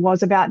until I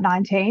was about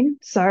 19.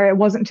 So it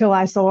wasn't until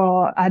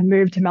I'd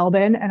moved to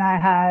Melbourne and I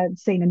had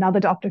seen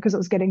another doctor because it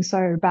was getting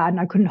so bad and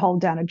I couldn't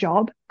hold down a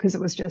job because it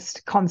was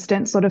just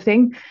constant sort of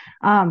thing.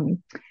 It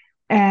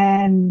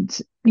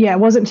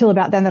wasn't until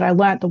about then that I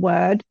learnt the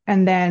word,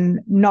 and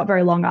then not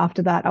very long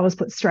after that I was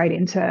put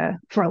straight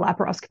for a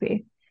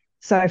laparoscopy.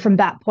 So from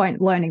that point,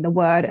 learning the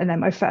word and then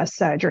my first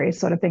surgery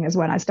sort of thing is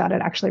when I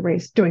started actually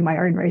doing my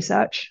own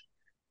research.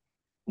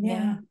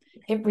 Yeah.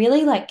 It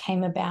really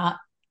came about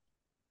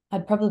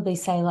I'd probably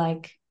say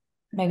like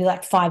maybe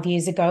like 5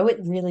 years ago, it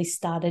really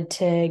started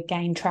to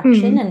gain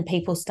traction and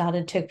people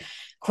started to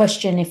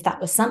question if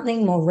that was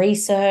something, more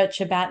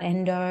research about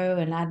endo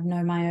and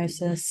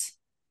adenomyosis.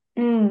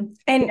 And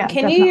Yeah,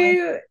 can definitely.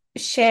 you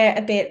share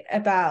a bit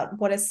about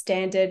what a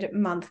standard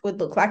month would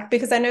look like?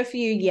 Because I know for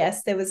you,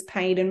 yes, there was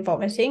pain and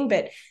vomiting,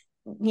 but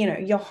you know,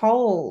 your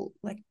whole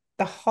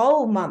the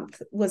whole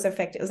month was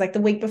affected. It was like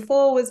the week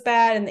before was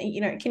bad. And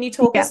you know, can you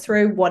talk Yeah. us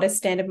through what a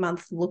standard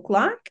month looked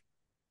like?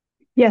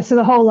 Yeah, so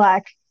the whole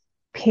like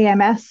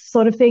PMS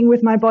sort of thing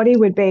with my body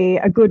would be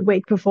a good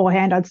week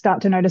beforehand. I'd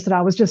start to notice that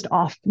I was just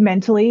off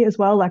mentally as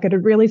well. Like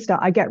it'd really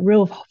start, I get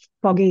real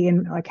foggy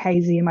and like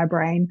hazy in my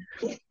brain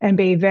and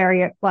be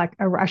very like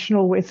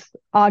irrational with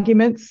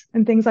arguments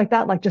and things like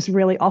that, like just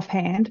really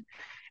offhand.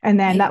 And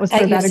then that was for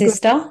At your about a good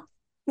sister?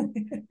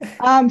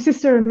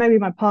 sister and maybe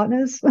my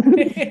partners.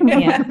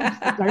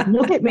 Yeah. Don't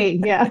look at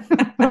me. Yeah.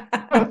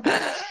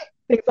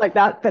 Things like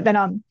that. But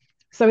then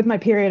so with my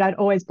period, I'd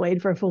always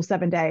bleed for a full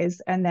 7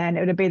 days. And then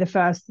it would be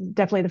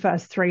definitely the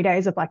first 3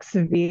 days of like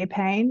severe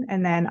pain.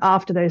 And then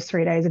after those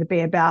 3 days, it'd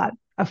be about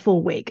a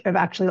full week of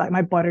actually like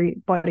my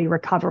body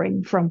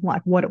recovering from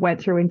like what it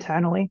went through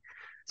internally.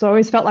 So I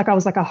always felt like I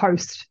was like a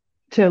host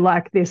to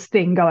like this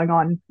thing going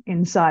on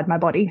inside my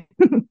body.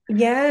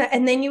 Yeah.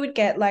 And then you would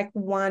get like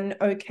one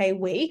okay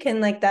week.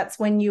 And like that's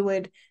when you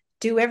would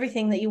do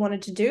everything that you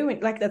wanted to do.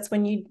 Like that's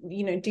when you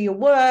know, do your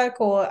work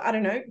or I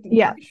don't know,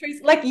 Yeah.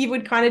 groceries. Like you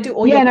would kind of do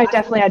all Yeah, your no, life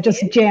definitely. I just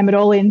here. jam it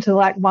all into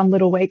like one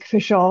little week for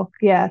sure.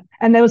 Yeah.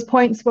 And there was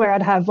points where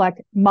I'd have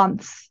like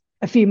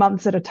a few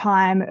months at a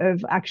time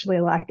of actually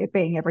like it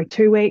being every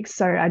 2 weeks.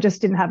 So I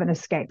just didn't have an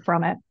escape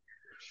from it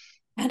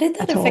How did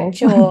that at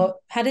all.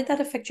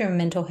 affect your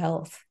mental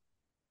health?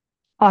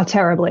 Oh,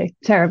 terribly,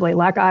 terribly.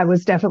 Like I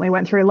was definitely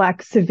went through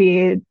like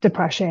severe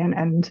depression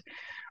and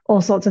all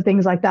sorts of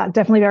things like that.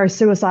 Definitely very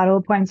suicidal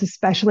at points,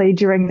 especially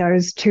during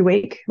those 2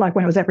 week, like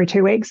when it was every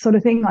 2 weeks sort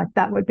of thing. Like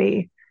that would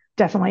be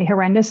definitely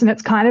horrendous. And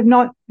it's kind of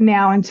not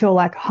now until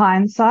like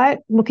hindsight,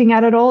 looking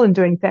at it all and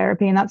doing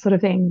therapy and that sort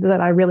of thing, that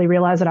I really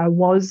realized that I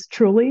was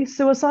truly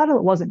suicidal.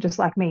 It wasn't just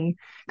like me,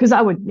 because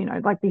I would, you know,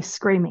 like be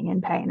screaming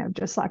in pain of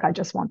just like, I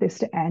just want this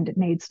to end. It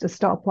needs to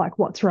stop. Like,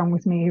 what's wrong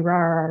with me? Rah,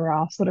 rah,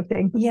 rah, sort of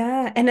thing.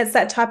 Yeah. And it's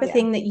that type of Yeah.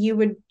 thing that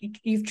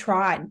you've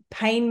tried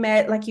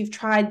like you've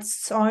tried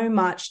so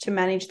much to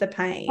manage the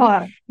pain.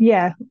 Oh,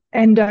 yeah.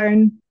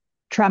 Endone,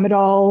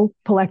 tramadol,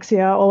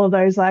 Palexia, all of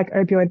those like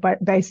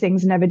opioid-based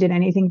things never did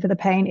anything for the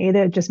pain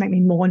either. It just made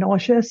me more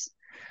nauseous.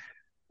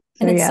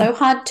 So, And it's yeah. so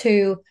hard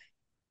to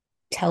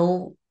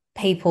tell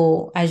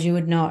people, as you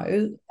would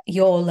know,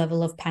 your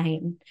level of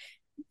pain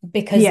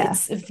because Yeah.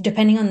 it's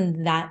depending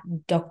on that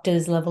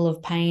doctor's level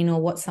of pain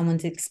or what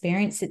someone's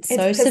experienced, it's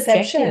so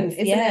perception,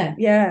 subjective. isn't it?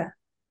 Yeah.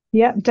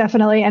 Yeah,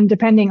 definitely. And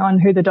depending on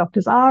who the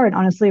doctors are, and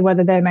honestly,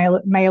 whether they're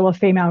male or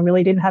female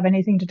really didn't have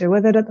anything to do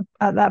with it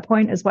at that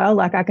point as well.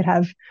 Like I could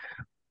have,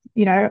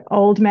 you know,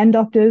 old men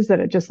doctors that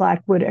are just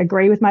like would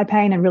agree with my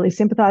pain and really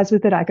sympathize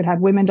with it. I could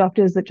have women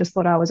doctors that just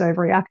thought I was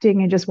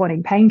overreacting and just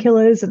wanting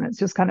painkillers. And it's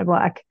just kind of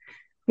like,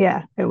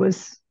 yeah, it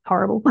was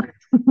horrible.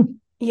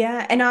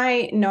 Yeah. And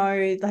I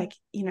know, like,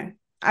 you know,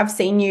 I've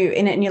seen you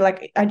in it and you're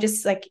like, I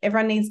just like,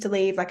 everyone needs to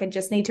leave. Like, I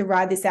just need to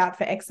ride this out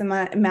for X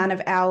amount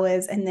of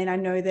hours. And then I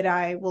know that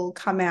I will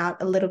come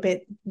out a little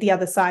bit the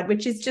other side,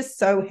 which is just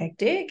so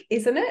hectic,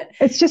 isn't it?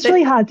 It's just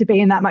really hard to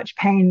be in that much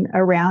pain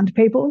around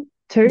people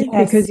too,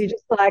 Yes. because you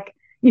just like,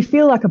 you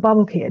feel like a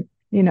bubble kid,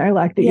 you know,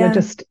 like that Yeah. you're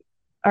just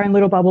own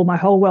little bubble. My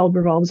whole world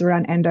revolves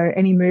around endo.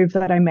 Any move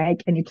that I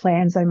make, any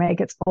plans I make,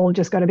 it's all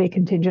just got to be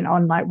contingent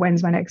on like,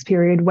 when's my next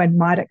period? When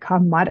might it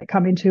come? Might it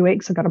come in 2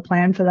 weeks? I've got a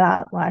plan for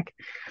that. Like,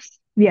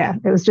 yeah,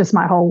 it was just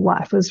my whole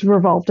life was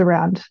revolved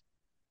around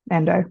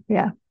endo.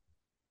 Yeah.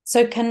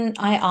 So can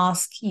I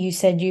ask, you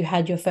said you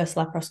had your first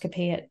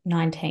laparoscopy at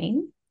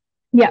 19.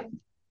 Yeah.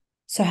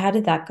 So how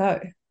did that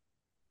go?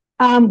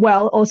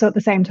 Well, also at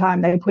the same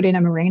time, they put in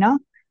a marina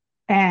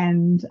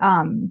and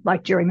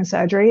like during the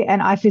surgery,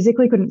 and I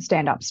physically couldn't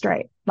stand up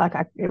straight. Like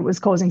it was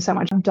causing so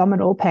much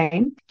abdominal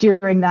pain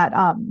during that.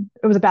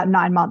 It was about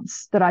 9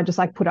 months that I just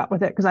like put up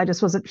with it because I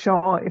just wasn't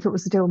sure if it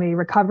was still me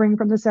recovering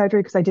from the surgery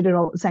because I did it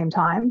all at the same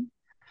time.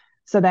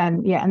 So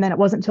then, yeah, and then it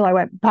wasn't until I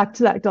went back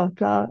to that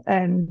doctor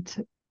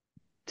and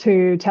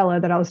to tell her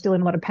that I was still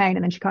in a lot of pain,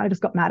 and then she kind of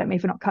just got mad at me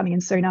for not coming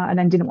in sooner and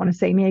then didn't want to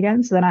see me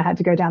again. So then I had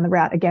to go down the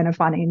route again of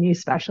finding a new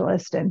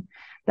specialist, and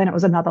then it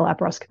was another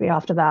laparoscopy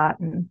after that.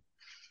 And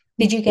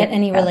did you get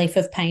any relief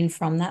of pain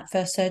from that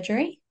first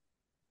surgery?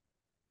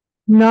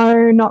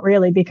 No, not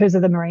really, because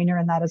of the marina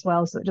and that as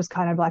well. So it just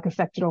kind of like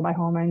affected all my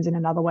hormones in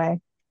another way.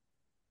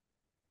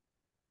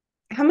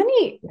 How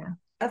many? Yeah.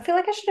 I feel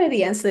like I should know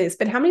the answer to this,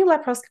 but how many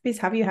laparoscopies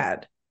have you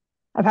had?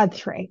 I've had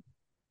 3.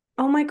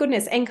 Oh my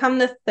goodness. And come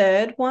the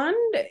third one,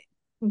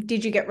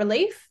 did you get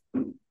relief?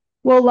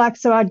 Well, like,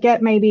 so I'd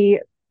get maybe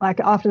like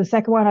after the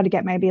second one, I'd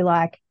get maybe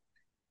like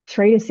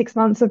 3 to 6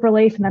 months of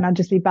relief, and then I'd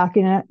just be back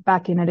in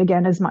it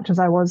again as much as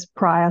I was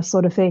prior,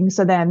 sort of thing.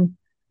 So then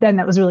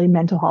that was really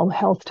mental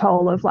health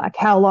toll of like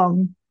how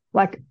long,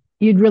 like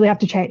you'd really have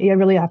to change. You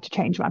really have to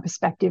change my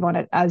perspective on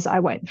it as I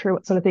went through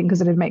it, sort of thing,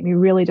 because it'd make me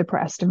really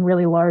depressed and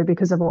really low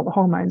because of all the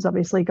hormones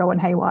obviously going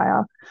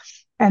haywire.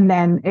 And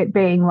then it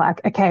being like,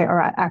 okay, all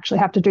right, I actually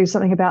have to do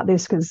something about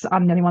this because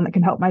I'm the only one that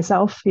can help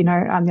myself. You know,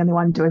 I'm the only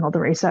one doing all the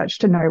research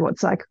to know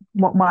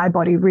what my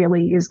body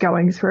really is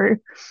going through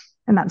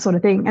and that sort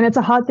of thing. And it's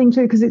a hard thing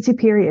too, because it's your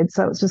period.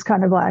 So it's just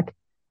kind of like,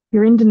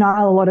 you're in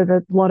denial a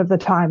lot of the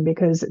time,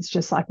 because it's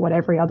just like what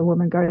every other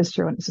woman goes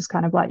through. And it's just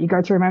kind of like, you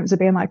go through moments of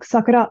being like,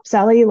 suck it up,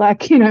 Sally.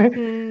 Like, you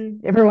know,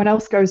 everyone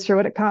else goes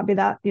through it. It can't be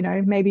that, you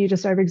know, maybe you're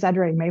just over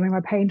exaggerating. Maybe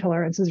my pain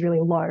tolerance is really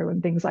low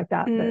and things like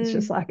that. But it's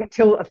just like,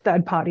 until a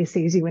third party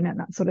sees you in it and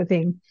that sort of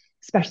thing,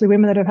 especially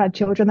women that have had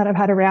children that I've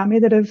had around me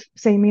that have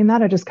seen me in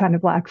that, are just kind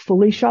of like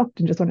fully shocked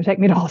and just want to take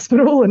me to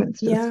hospital. And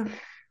it's just,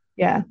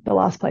 the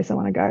last place I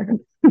want to go.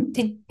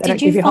 Did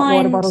don't you give you find hot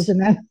water bottles in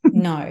there?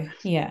 No,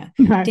 yeah.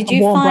 No, did a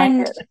you warm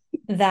find blanket.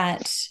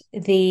 that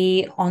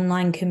the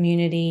online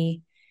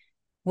community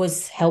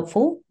was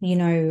helpful, you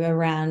know,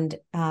 around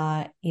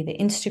either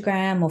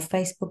Instagram or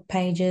Facebook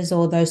pages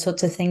or those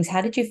sorts of things?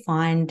 How did you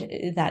find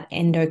that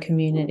endo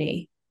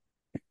community?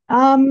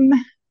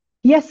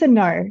 Yes and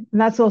no. And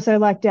that's also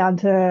like down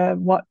to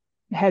what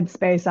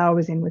headspace I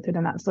was in with it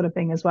and that sort of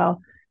thing as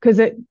well. Because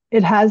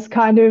it has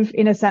kind of,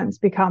 in a sense,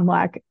 become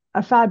like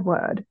a fad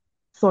word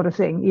sort of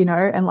thing, you know,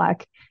 and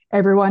like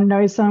everyone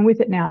knows someone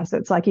with it now. So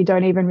it's like you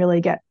don't even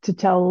really get to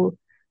tell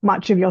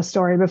much of your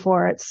story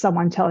before it's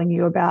someone telling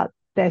you about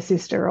their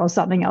sister or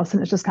something else.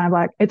 And it's just kind of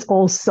like, it's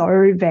all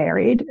so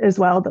varied as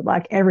well, that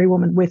like every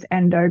woman with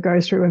endo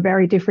goes through a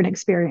very different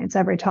experience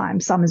every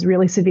time. Some is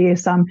really severe,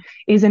 some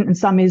isn't, and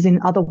some is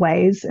in other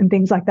ways and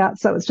things like that.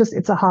 So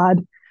it's a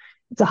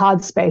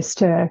hard space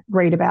to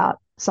read about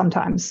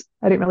sometimes.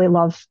 I didn't really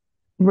love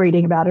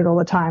reading about it all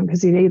the time, because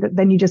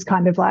then you just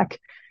kind of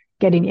like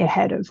get in your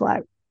head of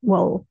like,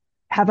 well,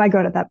 have I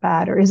got it that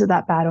bad, or is it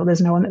that bad, or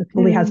there's no one that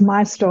fully has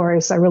my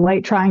story? So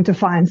trying to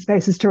find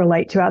spaces to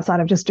relate to outside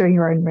of just doing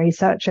your own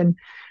research and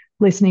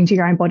listening to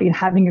your own body and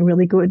having a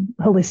really good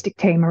holistic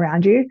team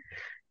around you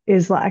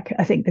is like,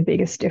 I think, the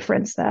biggest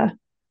difference there.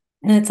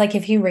 And it's like,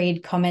 if you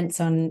read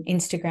comments on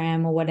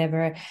Instagram or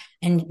whatever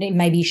and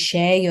maybe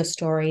share your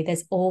story,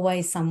 there's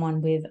always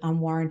someone with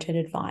unwarranted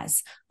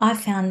advice. I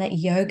found that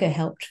yoga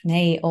helped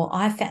me, or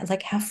I found,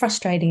 like, how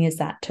frustrating is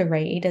that to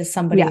read as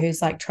somebody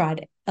who's like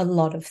tried a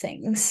lot of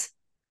things?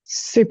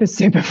 Super,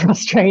 super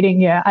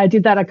frustrating. Yeah, I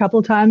did that a couple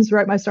of times,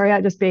 wrote my story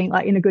out just being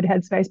like in a good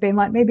headspace, being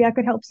like, maybe I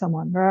could help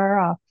someone.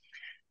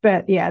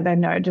 But yeah, then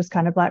no, just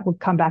kind of like will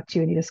come back to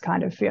you and you just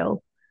kind of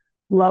feel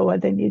lower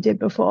than you did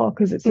before,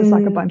 because it's just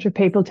like a bunch of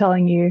people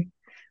telling you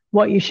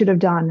what you should have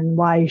done and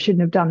why you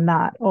shouldn't have done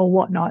that or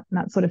whatnot and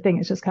that sort of thing.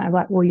 It's just kind of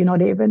like, well, you're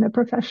not even a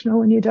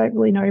professional and you don't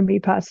really know me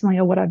personally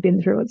or what I've been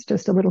through. It's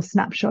just a little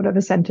snapshot of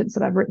a sentence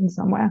that I've written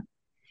somewhere.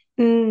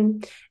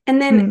 And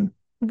then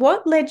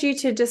what led you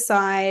to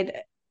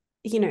decide,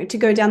 you know, to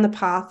go down the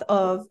path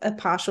of a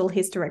partial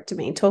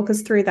hysterectomy? Talk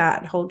us through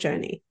that whole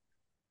journey.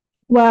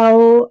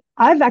 Well,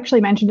 I've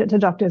actually mentioned it to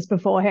doctors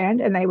beforehand,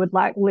 and they would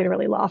like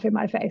literally laugh in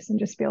my face and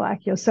just be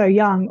like, you're so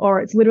young,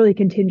 or it's literally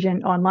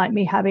contingent on like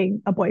me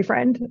having a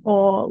boyfriend,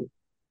 or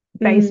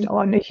based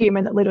on a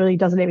human that literally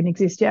doesn't even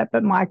exist yet,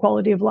 but my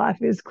quality of life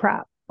is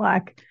crap.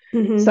 Like,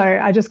 so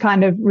I just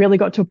kind of really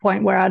got to a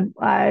point where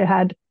I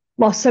had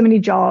lost so many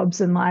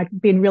jobs and like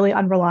been really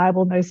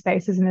unreliable in those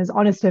spaces, and as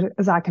honest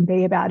as I can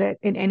be about it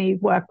in any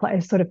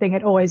workplace sort of thing.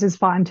 It always is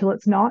fine till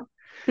it's not.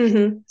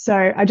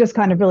 So I just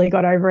kind of really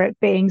got over it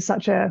being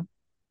such a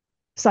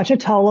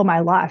toll on my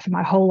life, and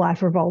my whole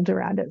life revolved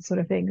around it sort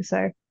of thing.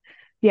 So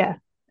yeah,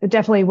 it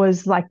definitely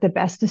was like the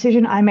best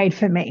decision I made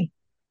for me.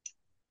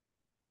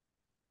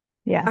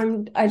 Yeah.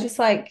 I just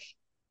like,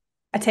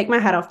 I take my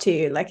hat off to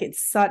you. Like,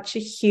 it's such a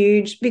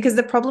huge, because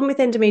the problem with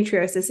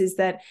endometriosis is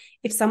that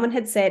if someone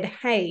had said,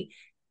 hey,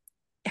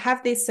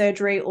 have this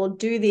surgery or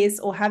do this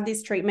or have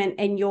this treatment,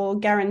 and you're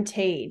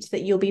guaranteed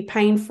that you'll be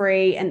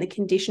pain-free and the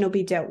condition will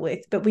be dealt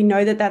with. But we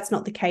know that that's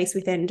not the case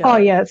with endo. Oh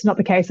yeah, it's not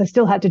the case. I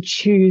still had to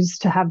choose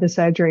to have the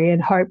surgery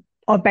and hope,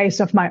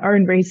 based off my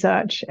own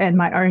research and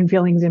my own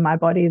feelings in my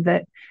body,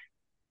 that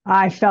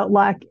I felt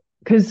like,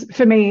 because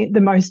for me,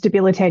 the most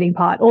debilitating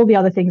part, all the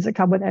other things that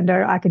come with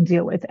endo, I can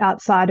deal with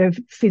outside of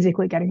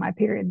physically getting my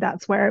period.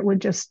 That's where it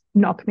would just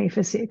knock me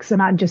for six,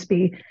 and I'd just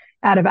be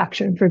out of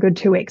action for a good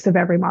 2 weeks of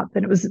every month.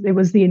 And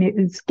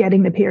it's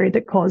getting the period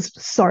that caused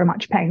so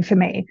much pain for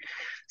me.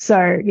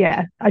 So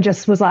yeah, I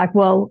just was like,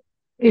 well,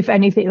 if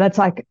anything, that's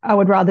like, I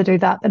would rather do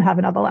that than have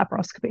another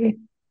laparoscopy.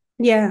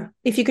 Yeah.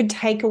 If you could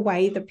take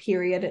away the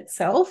period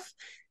itself,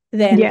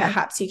 then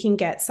perhaps you can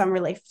get some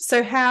relief.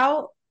 So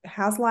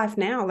how's life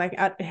now?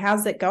 Like,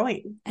 how's it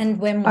going? And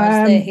when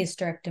was the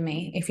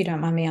hysterectomy, if you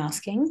don't mind me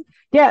asking?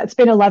 Yeah, it's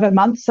been 11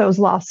 months. So it was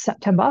last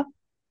September.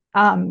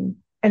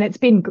 And it's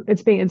been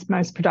its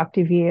most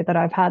productive year that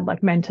I've had,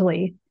 like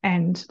mentally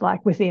and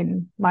like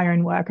within my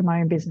own work and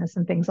my own business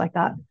and things like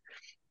that.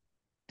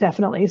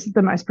 Definitely is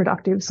the most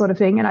productive sort of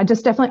thing. And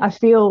I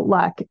feel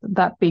like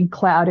that big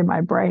cloud in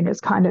my brain has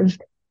kind of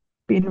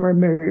been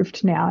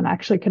removed now, and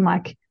actually can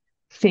like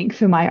think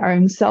for my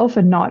own self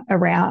and not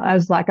around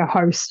as like a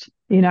host,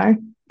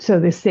 to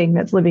this thing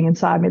that's living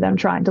inside me that I'm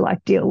trying to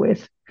like deal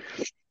with.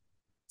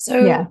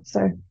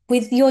 So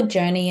with your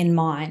journey in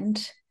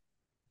mind,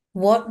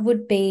 what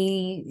would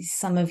be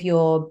some of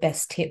your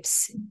best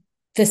tips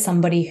for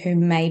somebody who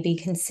may be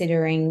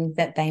considering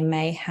that they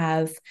may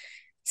have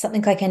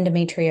something like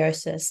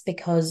endometriosis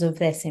because of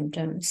their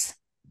symptoms?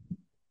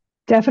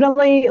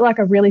 Definitely like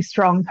a really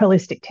strong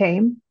holistic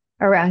team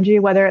around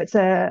you, whether it's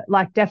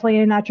definitely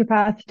a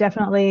naturopath,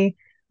 definitely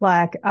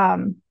like a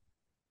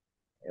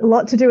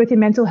lot to do with your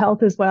mental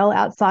health as well,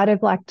 outside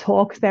of like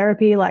talk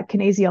therapy, like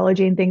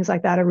kinesiology and things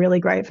like that are really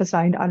great for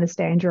starting to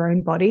understand your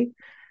own body.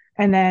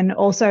 And then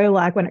also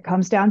like when it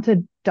comes down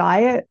to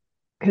diet,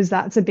 because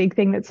that's a big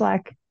thing that's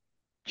like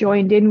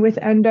joined in with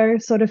endo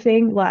sort of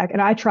thing. Like,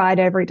 and I tried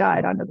every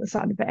diet under the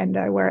sun for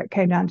endo, where it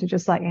came down to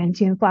just like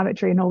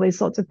anti-inflammatory and all these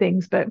sorts of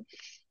things. But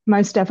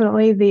most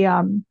definitely the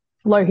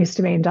low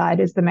histamine diet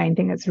is the main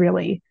thing that's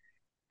really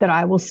that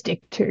I will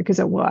stick to because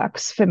it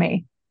works for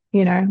me,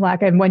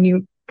 like, and when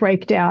you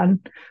break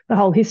down the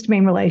whole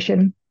histamine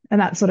relation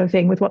and that sort of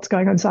thing with what's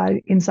going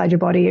on inside your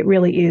body, it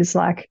really is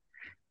like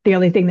the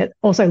only thing that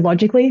also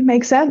logically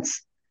makes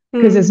sense,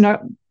 because there's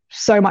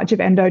so much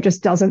of endo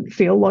just doesn't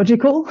feel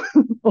logical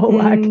or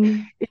like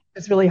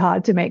it's really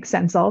hard to make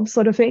sense of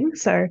sort of thing.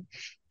 So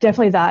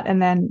definitely that.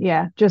 And then,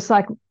 just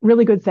like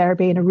really good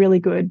therapy and a really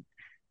good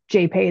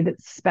GP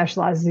that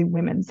specializes in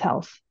women's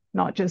health,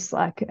 not just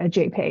like a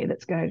GP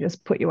that's going to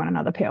just put you on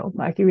another pill.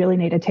 Like you really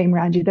need a team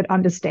around you that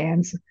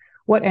understands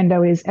what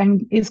endo is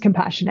and is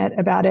compassionate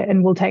about it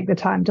and will take the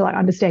time to like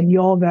understand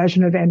your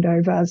version of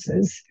endo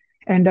versus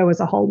endo as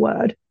a whole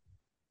word.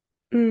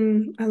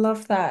 I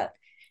love that.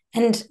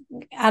 And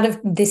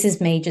this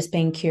is me just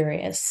being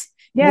curious.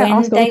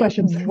 Ask all the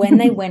questions. When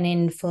they went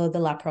in for the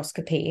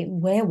laparoscopy,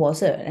 where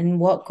was it and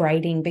what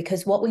grading?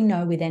 Because what we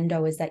know with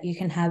endo is that you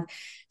can have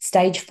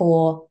stage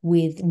 4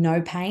 with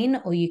no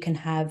pain, or you can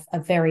have a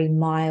very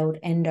mild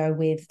endo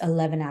with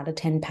 11 out of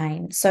 10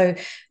 pain. So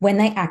when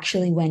they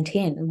actually went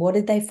in, what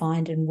did they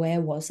find and where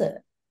was it?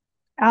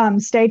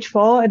 Stage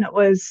 4, and it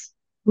was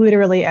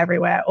literally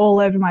everywhere, all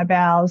over my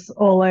bowels,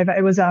 all over.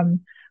 It was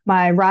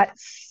my right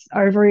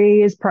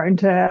ovary is prone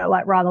to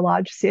like rather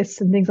large cysts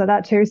and things like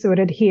that too. So it would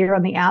adhere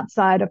on the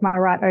outside of my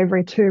right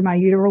ovary to my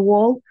uterine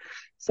wall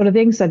sort of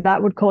thing. So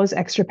that would cause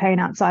extra pain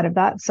outside of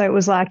that. So it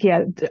was like,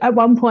 at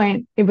one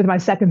point with my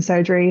second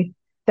surgery,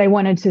 they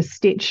wanted to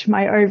stitch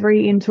my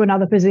ovary into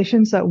another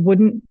position so it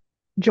wouldn't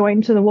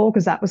join to the wall,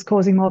 because that was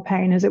causing more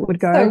pain as it would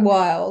go. So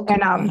wild.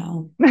 And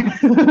wow.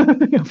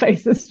 Your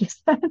face is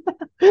just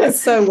it's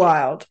so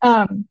wild.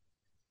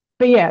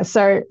 But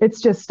so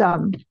it's just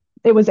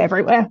it was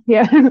everywhere.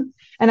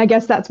 And I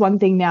guess that's one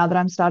thing now that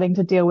I'm starting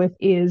to deal with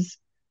is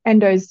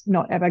endo's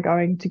not ever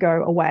going to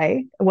go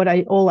away.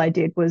 All I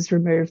did was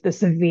remove the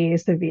severe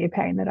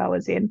pain that I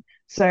was in.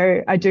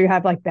 So I do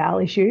have like bowel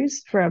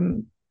issues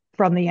from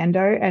the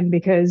endo, and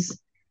because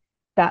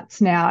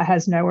that's now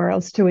has nowhere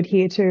else to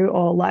adhere to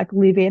or like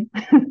live in.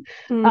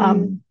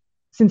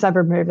 Since I've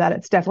removed that,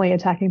 it's definitely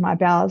attacking my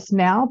bowels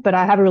now, but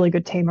I have a really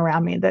good team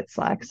around me that's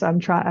like, so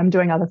I'm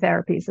doing other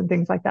therapies and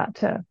things like that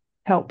to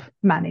help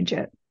manage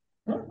it.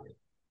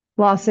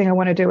 Last thing I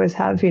want to do is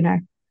have,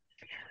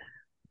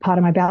 part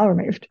of my bowel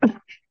removed.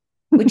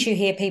 Which you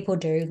hear people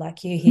do,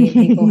 like you hear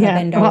people have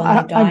endo on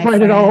their diaphragm. I've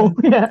read it all.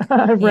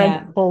 I've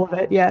read all of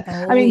it.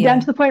 Down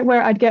to the point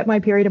where I'd get my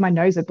period and my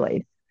nose would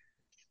bleed.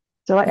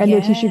 So like endo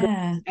tissue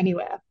goes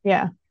anywhere.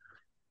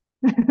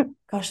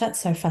 Gosh, that's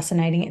so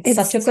fascinating. It's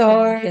such a so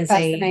cruel disease.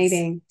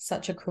 fascinating.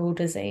 Such a cruel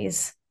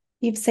disease.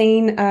 You've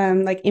seen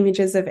like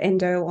images of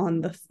endo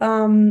on the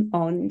thumb,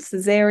 on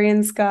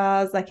cesarean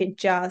scars, like it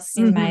just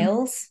in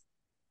males.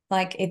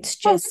 Like it's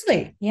just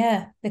really?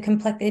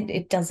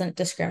 it doesn't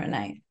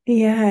discriminate.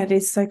 Yeah, it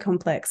is so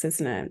complex,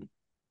 isn't it?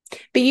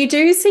 But you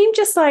do seem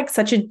just like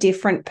such a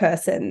different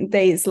person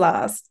these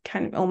last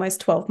kind of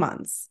almost 12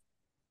 months.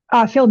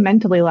 I feel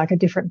mentally like a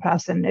different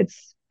person.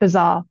 It's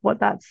bizarre what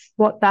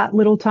that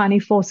little tiny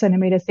 4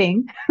 centimeter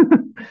thing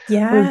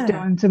was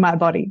doing to my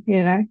body,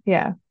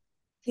 Yeah.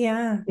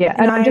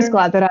 And I'm just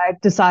glad that I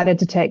decided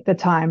to take the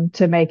time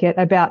to make it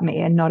about me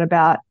and not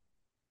about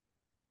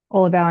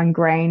all of our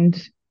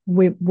ingrained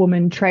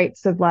woman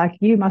traits of like,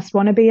 you must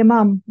want to be a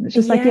mum. It's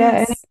just like,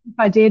 and if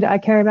I did, I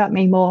care about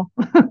me more.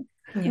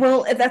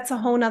 Well, that's a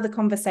whole nother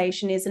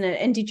conversation, isn't it?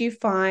 And did you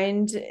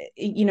find,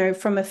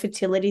 from a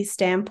fertility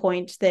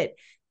standpoint that,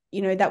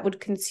 that would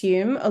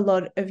consume a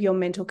lot of your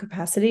mental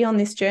capacity on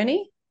this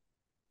journey?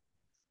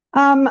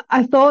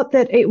 I thought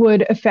that it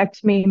would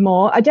affect me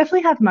more. I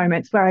definitely have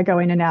moments where I go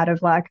in and out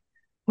of like,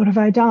 what have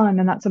I done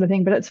and that sort of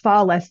thing, but it's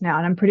far less now.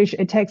 And I'm pretty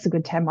sure it takes a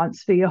good 10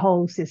 months for your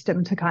whole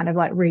system to kind of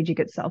like rejig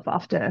itself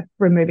after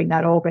removing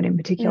that organ in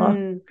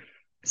particular.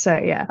 So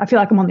I feel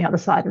like I'm on the other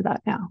side of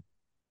that now.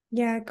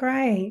 Yeah,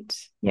 great.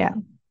 Yeah.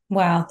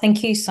 Wow.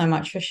 Thank you so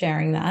much for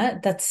sharing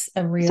that. That's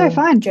a real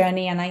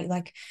journey. And I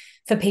like,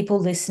 for people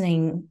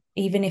listening,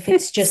 even if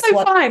it's just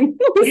fine.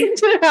 Listen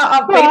to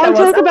how upbeat I'll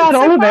talk about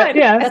all of it.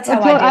 Yeah. That's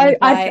how I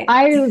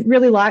I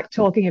really like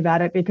talking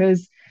about it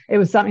because it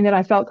was something that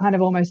I felt kind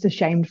of almost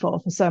ashamed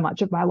for so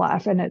much of my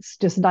life. And it's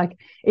just like,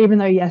 even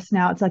though, yes,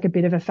 now it's like a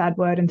bit of a fad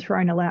word and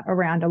thrown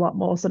around a lot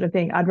more sort of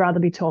thing, I'd rather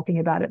be talking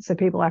about it so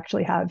people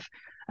actually have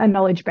a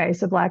knowledge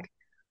base of like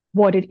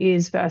what it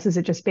is versus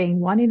it just being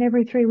 1 in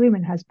every 3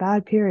 women has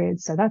bad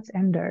periods. So that's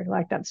endo.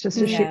 Like, that's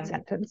just a shit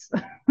sentence.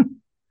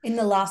 In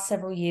the last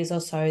several years or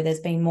so, there's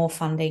been more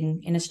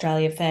funding in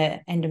Australia for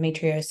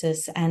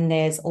endometriosis, and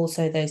there's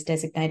also those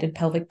designated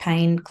pelvic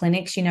pain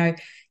clinics. You know,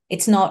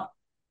 it's not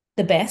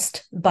the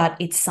best, but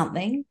it's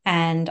something.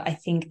 And I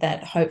think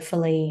that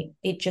hopefully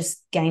it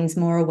just gains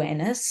more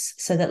awareness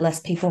so that less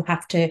people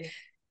have to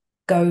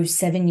go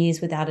 7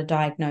 years without a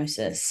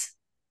diagnosis.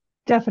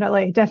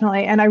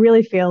 Definitely. And I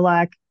really feel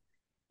like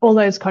all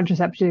those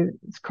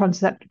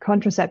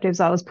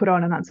contraceptives I was put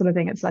on and that sort of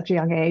thing at such a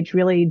young age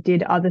really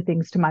did other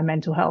things to my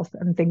mental health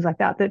and things like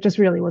that just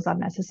really was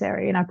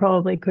unnecessary. And I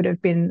probably could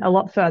have been a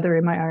lot further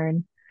in my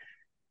own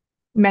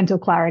mental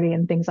clarity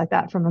and things like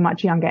that from a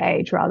much younger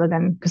age, rather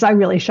than, because I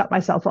really shut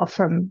myself off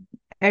from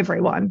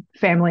everyone,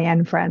 family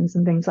and friends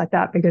and things like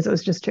that, because it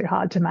was just too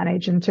hard to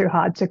manage and too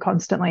hard to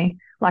constantly,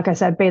 like I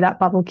said, be that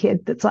bubble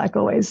kid that's like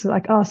always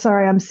like, oh,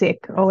 sorry, I'm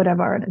sick or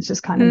whatever. And it's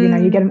just kind of, you know,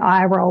 you get an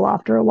eye roll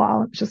after a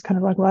while. It's just kind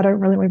of like, well, I don't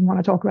really even want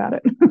to talk about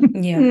it.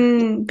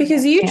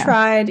 Because you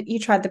tried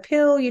the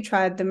pill, you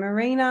tried the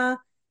Mirena.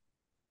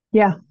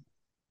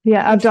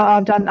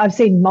 I've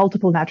seen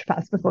multiple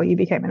naturopaths before you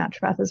became a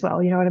naturopath as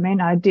well. You know what I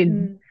mean? I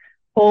did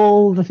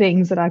all the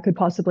things that I could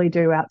possibly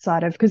do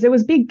outside of, because there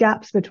was big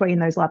gaps between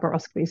those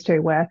laparoscopies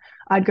too, where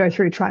I'd go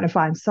through trying to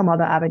find some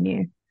other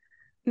avenue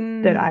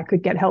that I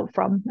could get help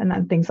from, and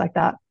then things like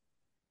that.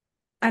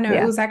 I know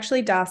it was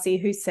actually Darcy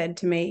who said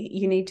to me,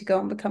 you need to go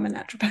and become a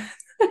naturopath.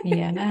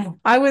 Yeah.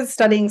 I was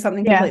studying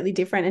something completely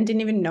different and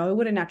didn't even know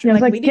what a naturopath. Yeah,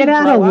 like we get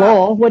out of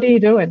law. What are you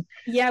doing?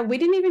 Yeah, we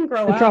didn't even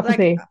grow up.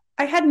 Like,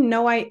 I had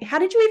no idea. How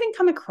did you even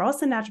come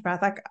across a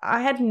naturopath? Like,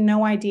 I had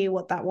no idea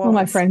what that was. All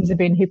my friends have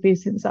been hippies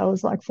since I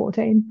was like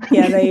 14.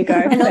 Yeah, there you go.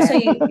 And also,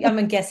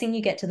 I'm guessing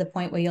you get to the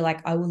point where you're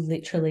like, I will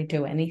literally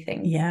do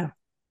anything. Yeah.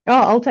 Oh,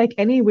 I'll take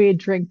any weird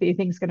drink that you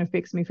think is going to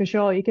fix me for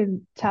sure. You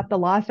can tap the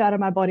life out of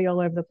my body all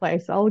over the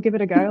place. I'll give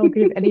it a go. I'll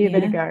give any of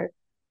it a go.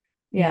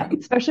 Yeah,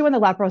 especially when the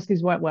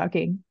laparoscopies weren't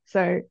working.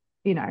 So,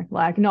 you know,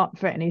 like not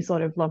for any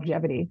sort of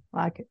longevity,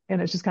 like,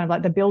 and it's just kind of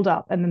like the build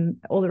up and then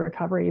all the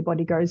recovery your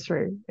body goes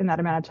through in that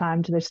amount of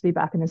time to just be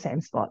back in the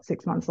same spot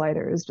 6 months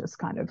later is just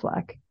kind of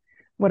like,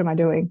 what am I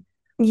doing?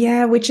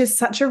 Yeah, which is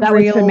such a that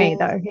real... was for me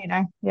though, you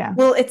know. Yeah.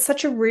 Well, it's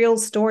such a real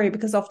story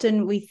because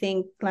often we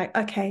think like,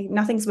 okay,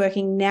 nothing's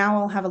working.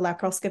 Now I'll have a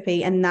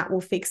laparoscopy and that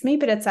will fix me,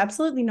 but it's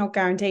absolutely not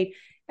guaranteed.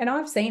 And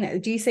I've seen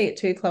it. Do you see it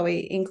too, Chloe,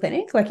 in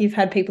clinic? Like you've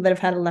had people that have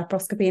had a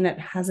laparoscopy and it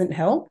hasn't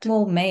helped?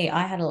 Well,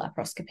 I had a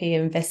laparoscopy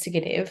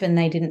investigative and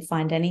they didn't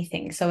find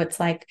anything. So it's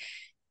like,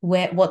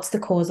 what's the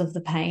cause of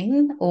the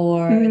pain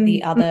or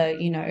the other,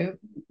 you know,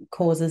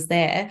 causes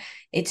there?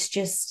 It's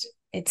just,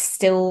 it's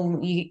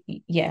still,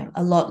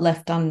 a lot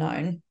left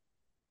unknown.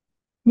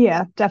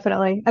 Yeah,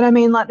 definitely. And I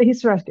mean, like the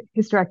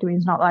hysterectomy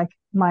is not like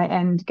my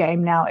end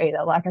game now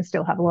either. Like I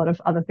still have a lot of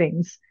other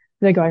things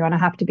that are going on. I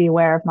have to be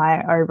aware of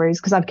my ovaries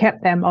because I've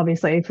kept them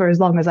obviously for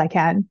as long as I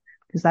can,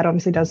 because that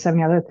obviously does so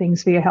many other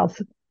things for your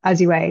health as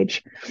you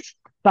age.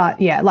 But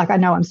yeah, like I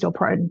know I'm still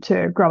prone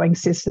to growing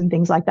cysts and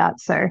things like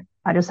that. So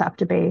I just have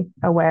to be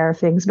aware of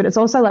things. But it's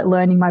also like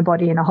learning my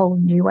body in a whole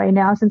new way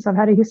now since I've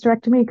had a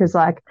hysterectomy, because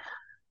like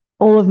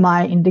all of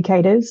my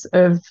indicators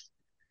of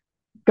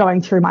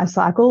going through my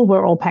cycle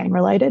were all pain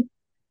related.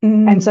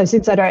 And so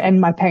since I don't,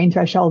 and my pain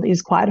threshold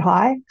is quite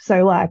high,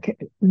 so like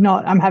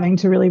I'm having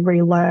to really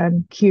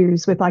relearn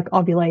cues with like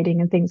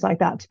ovulating and things like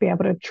that to be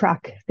able to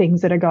track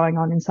things that are going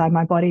on inside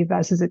my body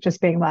versus it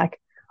just being like,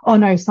 oh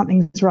no,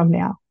 something's wrong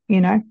now, you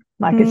know,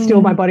 like it's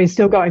still, my body's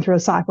still going through a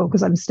cycle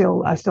because I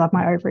still have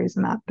my ovaries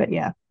and that. But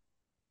yeah.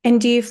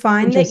 And do you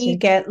find that you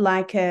get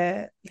like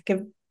a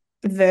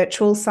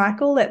virtual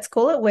cycle, let's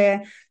call it,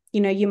 where,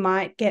 you know, you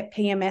might get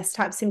PMS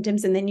type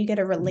symptoms and then you get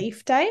a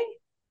relief day?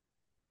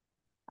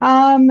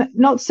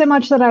 Not so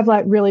much that I've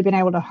like really been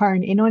able to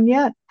hone in on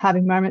yet,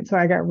 having moments where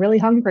I get really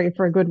hungry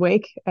for a good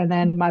week and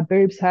then my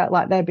boobs hurt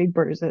like they're big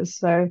bruises.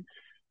 So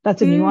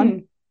that's a new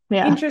one.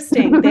 Yeah.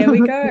 Interesting. There we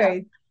go. Yeah.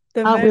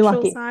 The Aren't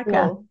virtual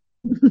cycle.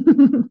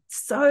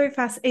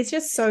 Yeah. It's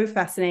just so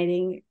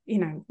fascinating, you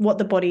know, what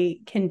the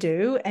body can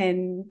do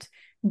and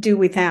do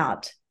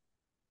without,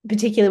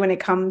 particularly when it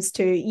comes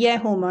to,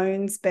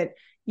 hormones, but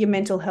your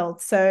mental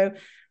health. So,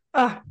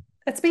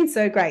 it's been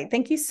so great.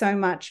 Thank you so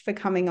much for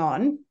coming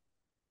on.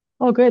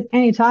 Oh, good.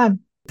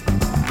 Anytime.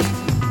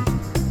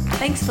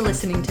 Thanks for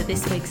listening to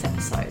this week's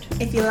episode.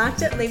 If you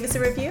liked it, leave us a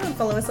review and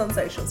follow us on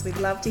socials. We'd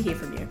love to hear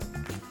from you.